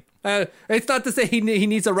whole thing. It's not to say he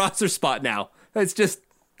needs a roster spot now. That's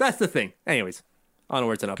the thing. Anyways,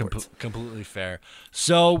 onwards and upwards. Completely fair.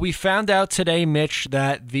 So we found out today, Mitch,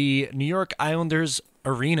 that the New York Islanders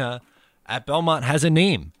arena at Belmont has a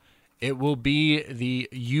name. It will be the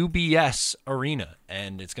UBS Arena,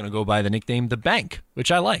 and it's going to go by the nickname The Bank,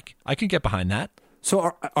 which I like. I can get behind that.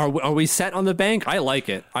 So are we set on The Bank? I like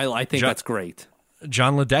it. I think that's great.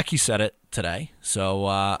 John Ledecky said it today, so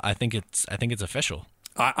I think it's official.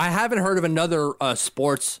 I haven't heard of another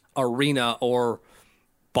sports arena or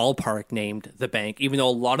ballpark named The Bank, even though a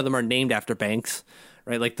lot of them are named after banks,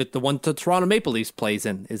 right? Like the one the Toronto Maple Leafs plays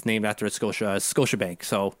in is named after a Scotiabank.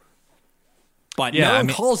 So, but no one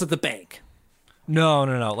calls it The Bank. No.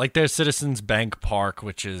 Like there's Citizens Bank Park,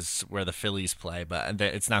 which is where the Phillies play, but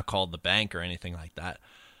it's not called The Bank or anything like that.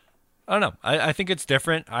 I don't know. I think it's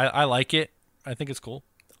different. I like it. I think it's cool.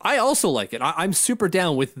 I also like it. I'm super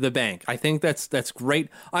down with The Bank. I think that's great.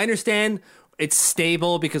 I understand it's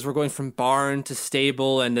stable because we're going from barn to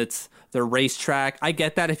stable and it's the racetrack. I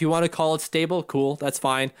get that. If you want to call it stable, cool, that's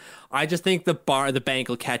fine. I just think the bank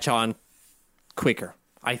will catch on quicker,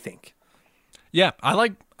 I think. Yeah,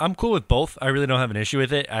 I'm cool with both. I really don't have an issue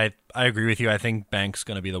with it. I agree with you. I think Bank's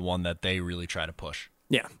going to be the one that they really try to push.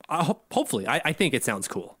 Yeah, hopefully. I think it sounds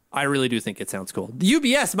cool. I really do think it sounds cool. The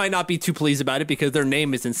UBS might not be too pleased about it because their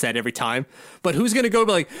name isn't said every time. But who's going to go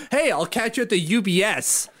be like, hey, I'll catch you at the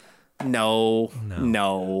UBS? No. The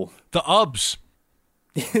UBS.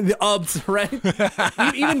 The UBS,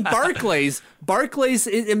 right? Even Barclays. Barclays,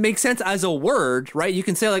 it makes sense as a word, right? You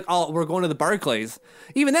can say like, oh, we're going to the Barclays.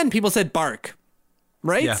 Even then, people said bark,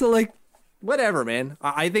 right? Yeah. So like, whatever, man.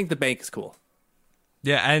 I think the bank is cool.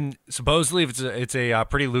 Yeah, and supposedly it's a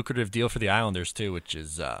pretty lucrative deal for the Islanders too, which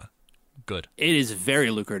is good. It is very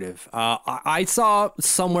lucrative. I saw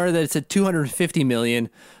somewhere that it said $250 million,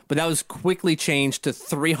 but that was quickly changed to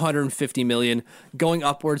 $350 million, going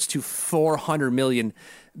upwards to $400 million,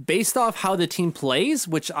 based off how the team plays.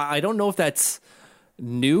 Which I don't know if that's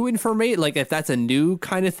new information, like if that's a new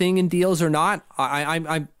kind of thing in deals or not.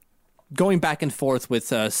 I'm going back and forth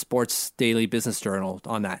with Sports Daily Business Journal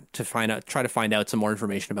on that to try to find out some more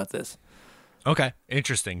information about this. Okay,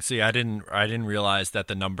 interesting. See, I didn't realize that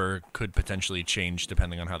the number could potentially change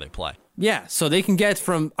depending on how they play. Yeah, so they can get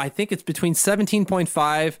from, I think it's between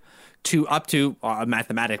 17.5 to up to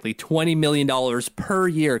mathematically $20 million per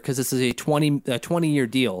year, because this is a 20-year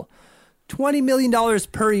deal. $20 million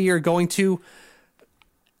per year going to,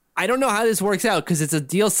 I don't know how this works out because it's a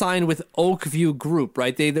deal signed with Oakview Group,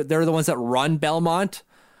 right? They're the ones that run Belmont.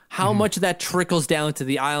 How much of that trickles down to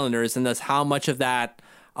the Islanders, and thus how much of that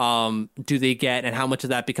do they get, and how much of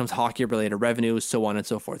that becomes hockey-related revenue, so on and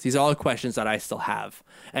so forth. These are all questions that I still have,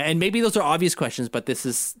 and maybe those are obvious questions, but this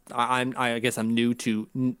is I guess I'm new to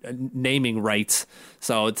naming rights,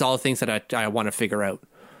 so it's all things that I want to figure out.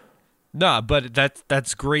 No, but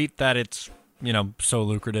that's great that it's so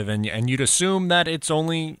lucrative, and you'd assume that it's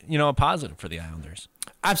only a positive for the Islanders.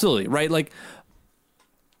 Absolutely, right? Like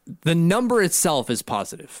the number itself is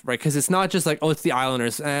positive, right? Because it's not just like, oh, it's the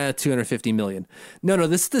Islanders, $250 million. No,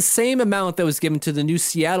 this is the same amount that was given to the new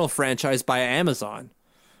Seattle franchise by Amazon,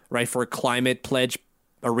 right? For Climate Pledge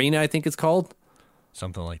Arena, I think it's called.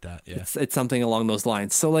 Something like that, yeah. It's something along those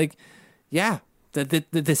lines. So, like, yeah,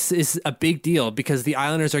 this is a big deal because the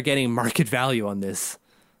Islanders are getting market value on this.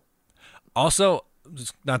 Also,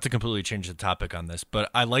 just not to completely change the topic on this, but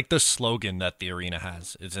I like the slogan that the arena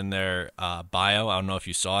has. It's in their bio. I don't know if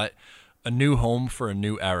you saw it. A new home for a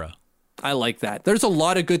new era. I like that. There's a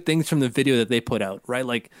lot of good things from the video that they put out, right?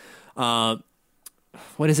 Like,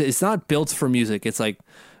 what is it? It's not built for music. It's like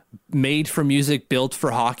made for music, built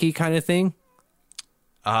for hockey kind of thing.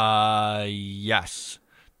 Yes.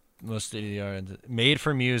 Most made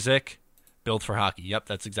for music, built for hockey. Yep,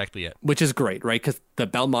 that's exactly it. Which is great, right? Because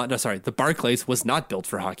the Barclays was not built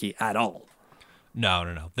for hockey at all.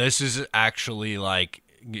 No. This is actually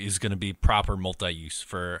is going to be proper multi-use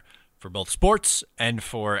for both sports and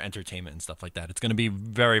for entertainment and stuff like that. It's going to be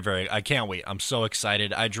very, very, I can't wait. I'm so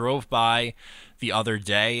excited. I drove by the other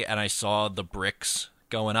day and I saw the bricks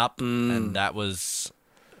going up and that was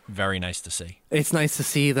very nice to see. It's nice to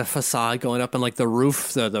see the facade going up and like the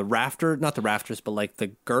roof, the rafter, not the rafters, but like the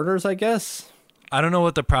girders, I guess. I don't know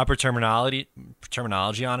what the proper terminology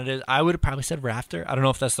on it is. I would have probably said rafter. I don't know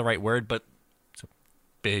if that's the right word, but it's a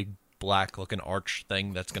big black looking arch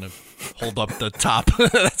thing that's gonna hold up the top.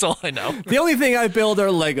 That's all I know. The only thing I build are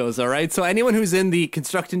Legos, all right? So anyone who's in the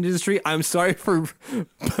construction industry, I'm sorry for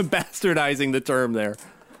bastardizing the term there.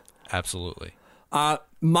 Absolutely.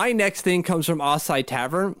 My next thing comes from Offside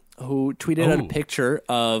Tavern, who tweeted out a picture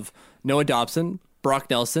of Noah Dobson, Brock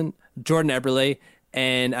Nelson, Jordan Eberle,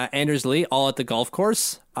 and Anders Lee all at the golf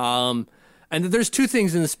course. And there's two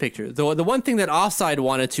things in this picture. The one thing that Offside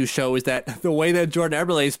wanted to show is that the way that Jordan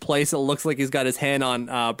Eberle's placed, it looks like he's got his hand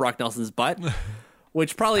on Brock Nelson's butt,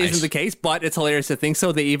 which probably isn't the case, but it's hilarious to think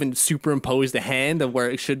so. They even superimposed the hand of where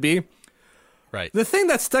it should be. Right. The thing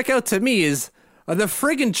that stuck out to me is the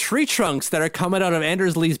friggin' tree trunks that are coming out of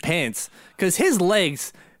Anders Lee's pants. Because his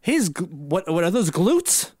legs, what are those,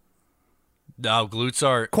 glutes? No, glutes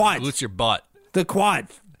are Quads. Glutes your butt. The quad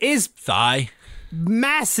is Thigh.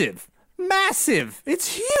 massive.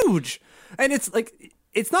 It's huge. And it's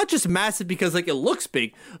not just massive because like it looks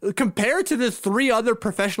big. Compared to the three other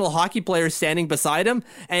professional hockey players standing beside him,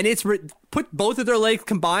 and it's put both of their legs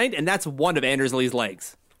combined, and that's one of Anders Lee's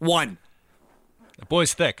legs. One. The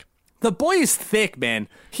boy's thick. The boy is thick, man.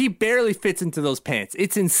 He barely fits into those pants.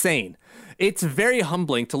 It's insane. It's very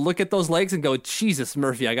humbling to look at those legs and go, Jesus,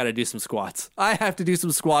 Murphy, I got to do some squats. I have to do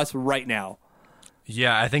some squats right now.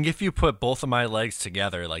 Yeah, I think if you put both of my legs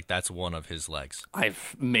together, like that's one of his legs.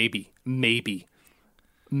 Maybe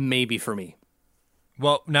for me.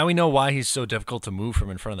 Well, now we know why he's so difficult to move from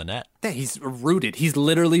in front of the net. Yeah, he's rooted. He's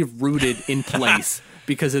literally rooted in place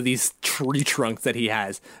because of these tree trunks that he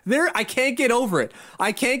has. I can't get over it.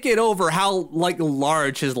 I can't get over how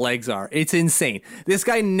large his legs are. It's insane. This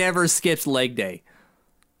guy never skips leg day.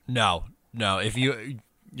 No. If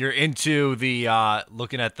you're into the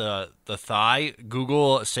looking at the thigh,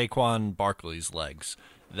 Google Saquon Barkley's legs.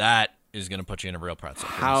 That is going to put you in a real pretzel.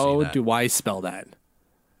 How do I spell that?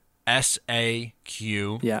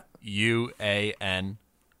 SAQUAN, and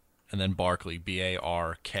then Barkley,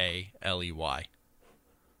 BARKLEY.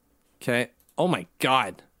 Okay. Oh my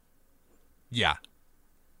God. Yeah.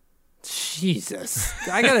 Jesus.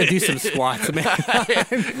 I gotta do some squats, man.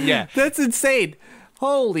 Yeah. That's insane.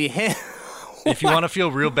 Holy hell. If you want to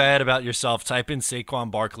feel real bad about yourself, type in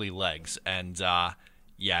Saquon Barkley legs, and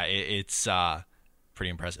it's pretty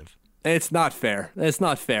impressive. It's not fair. It's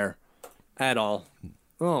not fair at all.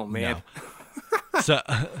 Oh, man. No. So,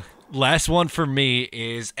 last one for me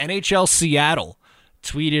is NHL Seattle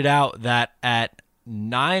tweeted out that at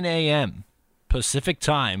 9 a.m. Pacific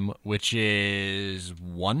time, which is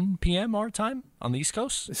 1 p.m. our time on the East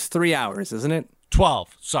Coast. It's 3 hours, isn't it?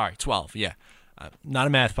 12. Sorry, 12. Yeah. Not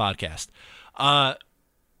a math podcast.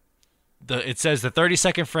 It says the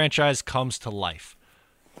 30-second franchise comes to life.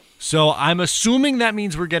 So I'm assuming that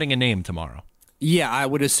means we're getting a name tomorrow. Yeah, I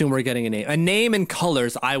would assume we're getting a name. A name and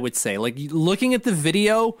colors, I would say. Like, looking at the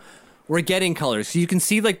video, we're getting colors. So you can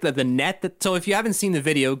see, like, the net. So if you haven't seen the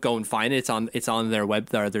video, go and find it. It's on their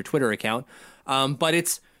their Twitter account. But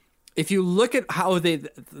if you look at how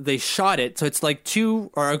they shot it, so it's like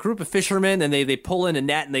a group of fishermen, and they pull in a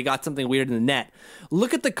net, and they got something weird in the net.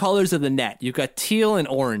 Look at the colors of the net. You've got teal and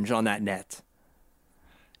orange on that net.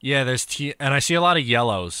 Yeah, there's and I see a lot of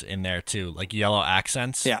yellows in there, too, like yellow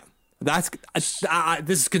accents. Yeah. This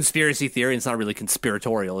is conspiracy theory. It's not really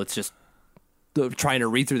conspiratorial. It's just trying to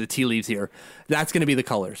read through the tea leaves here. That's going to be the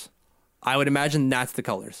colors. I would imagine that's the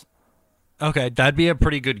colors. Okay, that'd be a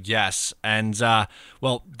pretty good guess. And, the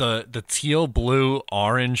teal, blue,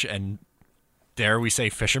 orange, and dare we say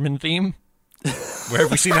fisherman theme? Where have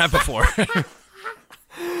we seen that before?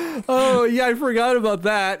 Oh, yeah, I forgot about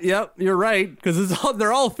that. Yep, you're right. Because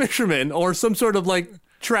they're all fishermen or some sort of, like,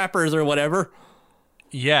 trappers or whatever.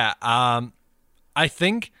 Yeah, I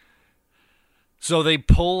think so. They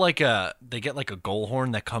pull they get like a goal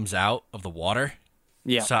horn that comes out of the water.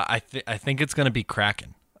 Yeah. So I think it's gonna be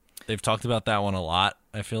Kraken. They've talked about that one a lot.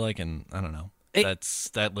 I feel like, and I don't know.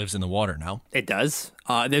 That lives in the water now. It does.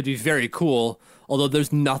 That'd be very cool. Although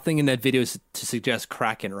there's nothing in that video to suggest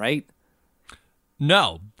Kraken, right?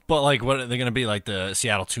 No, but like, what are they gonna be, like the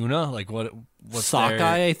Seattle tuna? Like what's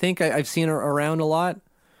sockeye? I think I've seen her around a lot.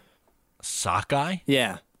 Sockeye?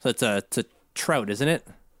 Yeah. So it's a trout, isn't it?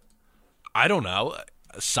 I don't know.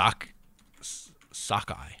 Sockeye.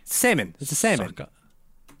 Salmon. It's a salmon.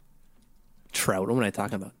 Trout. What am I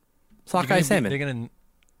talking about? Sockeye salmon. They're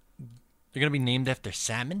gonna be named after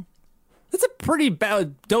salmon? That's a pretty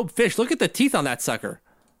dope fish. Look at the teeth on that sucker.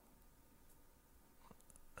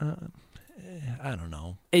 I don't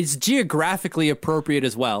know. It's geographically appropriate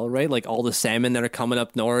as well, right? Like all the salmon that are coming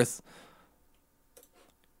up north.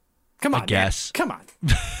 Come on, I guess. Man. Come on.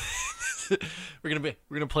 We're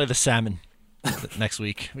gonna play the salmon next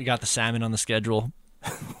week. We got the salmon on the schedule.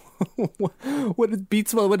 What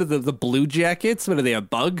beats? What are the Blue Jackets? What are they? A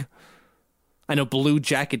bug? I know Blue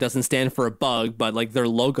Jacket doesn't stand for a bug, but like their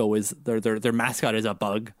logo is their mascot is a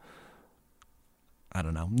bug. I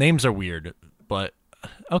don't know. Names are weird, but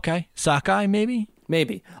okay. Sockeye, maybe.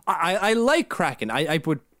 Maybe. I like Kraken. I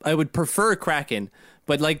would prefer Kraken,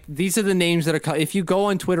 but like these are the names that are. If you go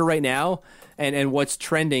on Twitter right now and what's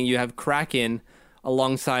trending, you have Kraken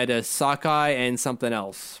alongside a Sockeye and something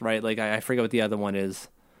else, right? Like I forget what the other one is.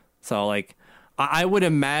 So like I would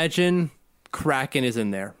imagine Kraken is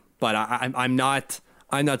in there, but I'm not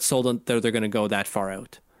sold on they're going to go that far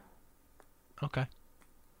out. Okay.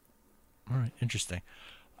 All right. Interesting.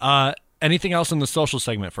 Anything else in the social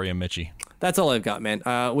segment for you, Mitchie? That's all I've got, man.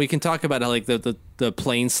 We can talk about how, like the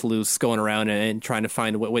plane sleuths going around and trying to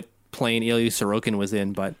find what plane Ilya Sorokin was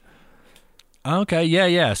in, but okay,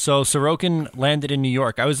 yeah. So Sorokin landed in New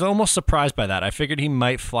York. I was almost surprised by that. I figured he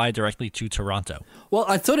might fly directly to Toronto. Well,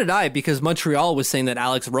 so did I, because Montreal was saying that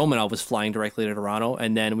Alex Romanov was flying directly to Toronto,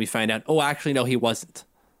 and then we find out, oh, actually, no, he wasn't.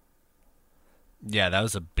 Yeah, that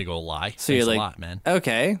was a big old lie. So Thanks you're like, a lot, man.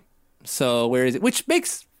 Okay, so where is it? Which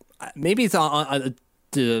makes maybe it's on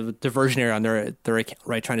the diversionary on their account,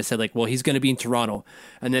 right? Trying to say like, well, he's going to be in Toronto,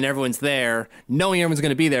 and then everyone's there, knowing everyone's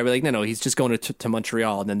going to be there. But like, no, he's just going to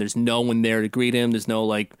Montreal, and then there's no one there to greet him. There's no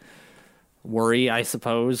like worry, I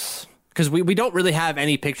suppose, because we don't really have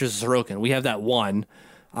any pictures of Sorokin. We have that one,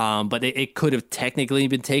 but it could have technically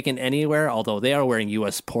been taken anywhere. Although they are wearing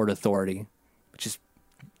U.S. Port Authority, which is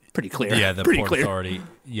pretty clear. Yeah, the pretty Port clear. Authority.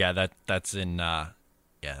 Yeah, that's in.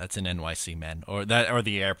 Yeah, that's in NYC, man, or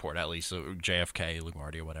the airport at least, so JFK,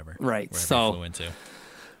 LaGuardia, whatever. Right. So he flew into.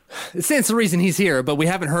 It stands to reason he's here, but we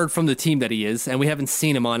haven't heard from the team that he is, and we haven't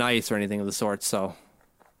seen him on ice or anything of the sort. So,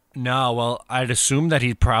 no, well, I'd assume that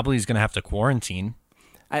he probably is going to have to quarantine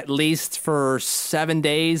at least for 7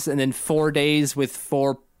 days, and then 4 days with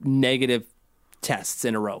 4 negative tests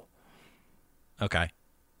in a row. Okay.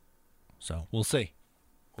 So we'll see.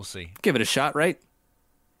 Give it a shot, right?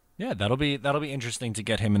 Yeah, that'll be interesting to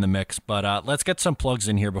get him in the mix. But let's get some plugs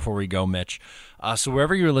in here before we go, Mitch. So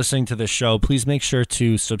wherever you're listening to this show, please make sure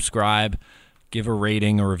to subscribe, give a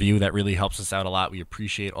rating, a review. That really helps us out a lot. We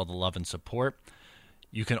appreciate all the love and support.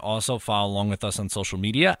 You can also follow along with us on social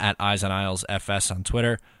media at Eyes on Isles FS on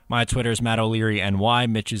Twitter. My Twitter is Matt O'Leary NY.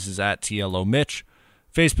 Mitch's is at TLO Mitch.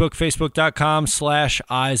 Facebook,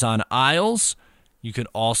 facebook.com/Eyes on Isles. You can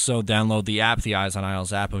also download the app, the Eyes on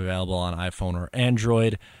Isles app, available on iPhone or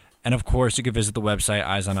Android. And, of course, you can visit the website,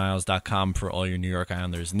 eyesonisles.com, for all your New York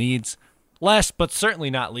Islanders needs. Last but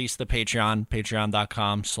certainly not least, the Patreon,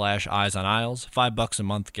 patreon.com/EyesOnIsles. $5 a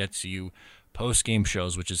month gets you post-game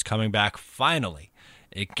shows, which is coming back finally.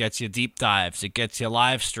 It gets you deep dives. It gets you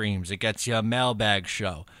live streams. It gets you a mailbag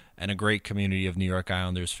show. And a great community of New York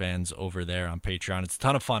Islanders fans over there on Patreon. It's a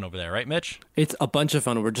ton of fun over there, right, Mitch? It's a bunch of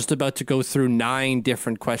fun. We're just about to go through 9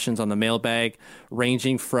 different questions on the mailbag,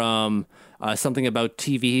 ranging from something about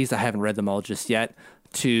TVs, I haven't read them all just yet,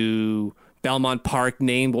 to Belmont Park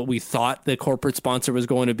named what we thought the corporate sponsor was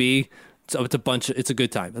going to be. So it's a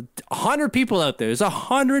good time. 100 people out there. There's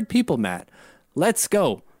 100 people, Matt. Let's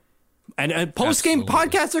go. And post-game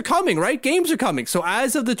podcasts are coming, right? Games are coming. So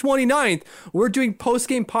as of the 29th, we're doing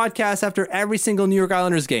post-game podcasts after every single New York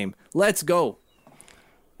Islanders game. Let's go.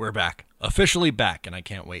 We're back. Officially back, and I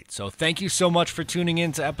can't wait. So thank you so much for tuning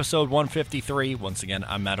in to episode 153. Once again,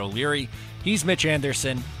 I'm Matt O'Leary. He's Mitch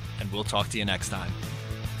Anderson, and we'll talk to you next time.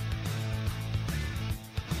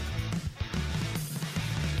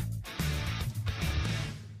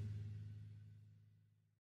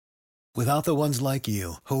 Without the ones like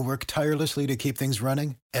you, who work tirelessly to keep things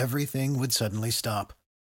running, everything would suddenly stop.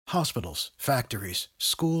 Hospitals, factories,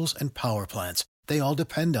 schools, and power plants, they all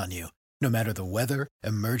depend on you. No matter the weather,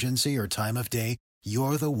 emergency, or time of day,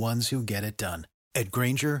 you're the ones who get it done. At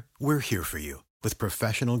Grainger, we're here for you with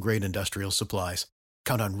professional-grade industrial supplies.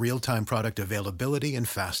 Count on real-time product availability and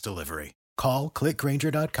fast delivery. Call,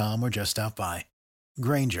 clickgrainger.com, or just stop by.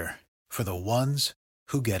 Grainger, for the ones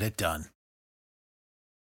who get it done.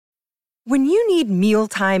 When you need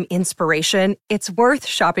mealtime inspiration, it's worth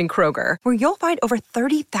shopping Kroger, where you'll find over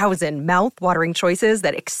 30,000 mouth-watering choices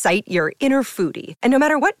that excite your inner foodie. And no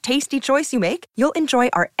matter what tasty choice you make, you'll enjoy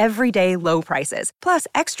our everyday low prices, plus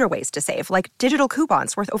extra ways to save, like digital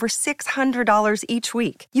coupons worth over $600 each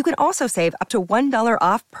week. You can also save up to $1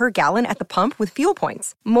 off per gallon at the pump with fuel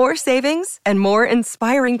points. More savings and more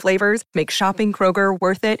inspiring flavors make shopping Kroger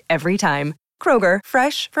worth it every time. Kroger,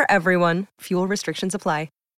 fresh for everyone. Fuel restrictions apply.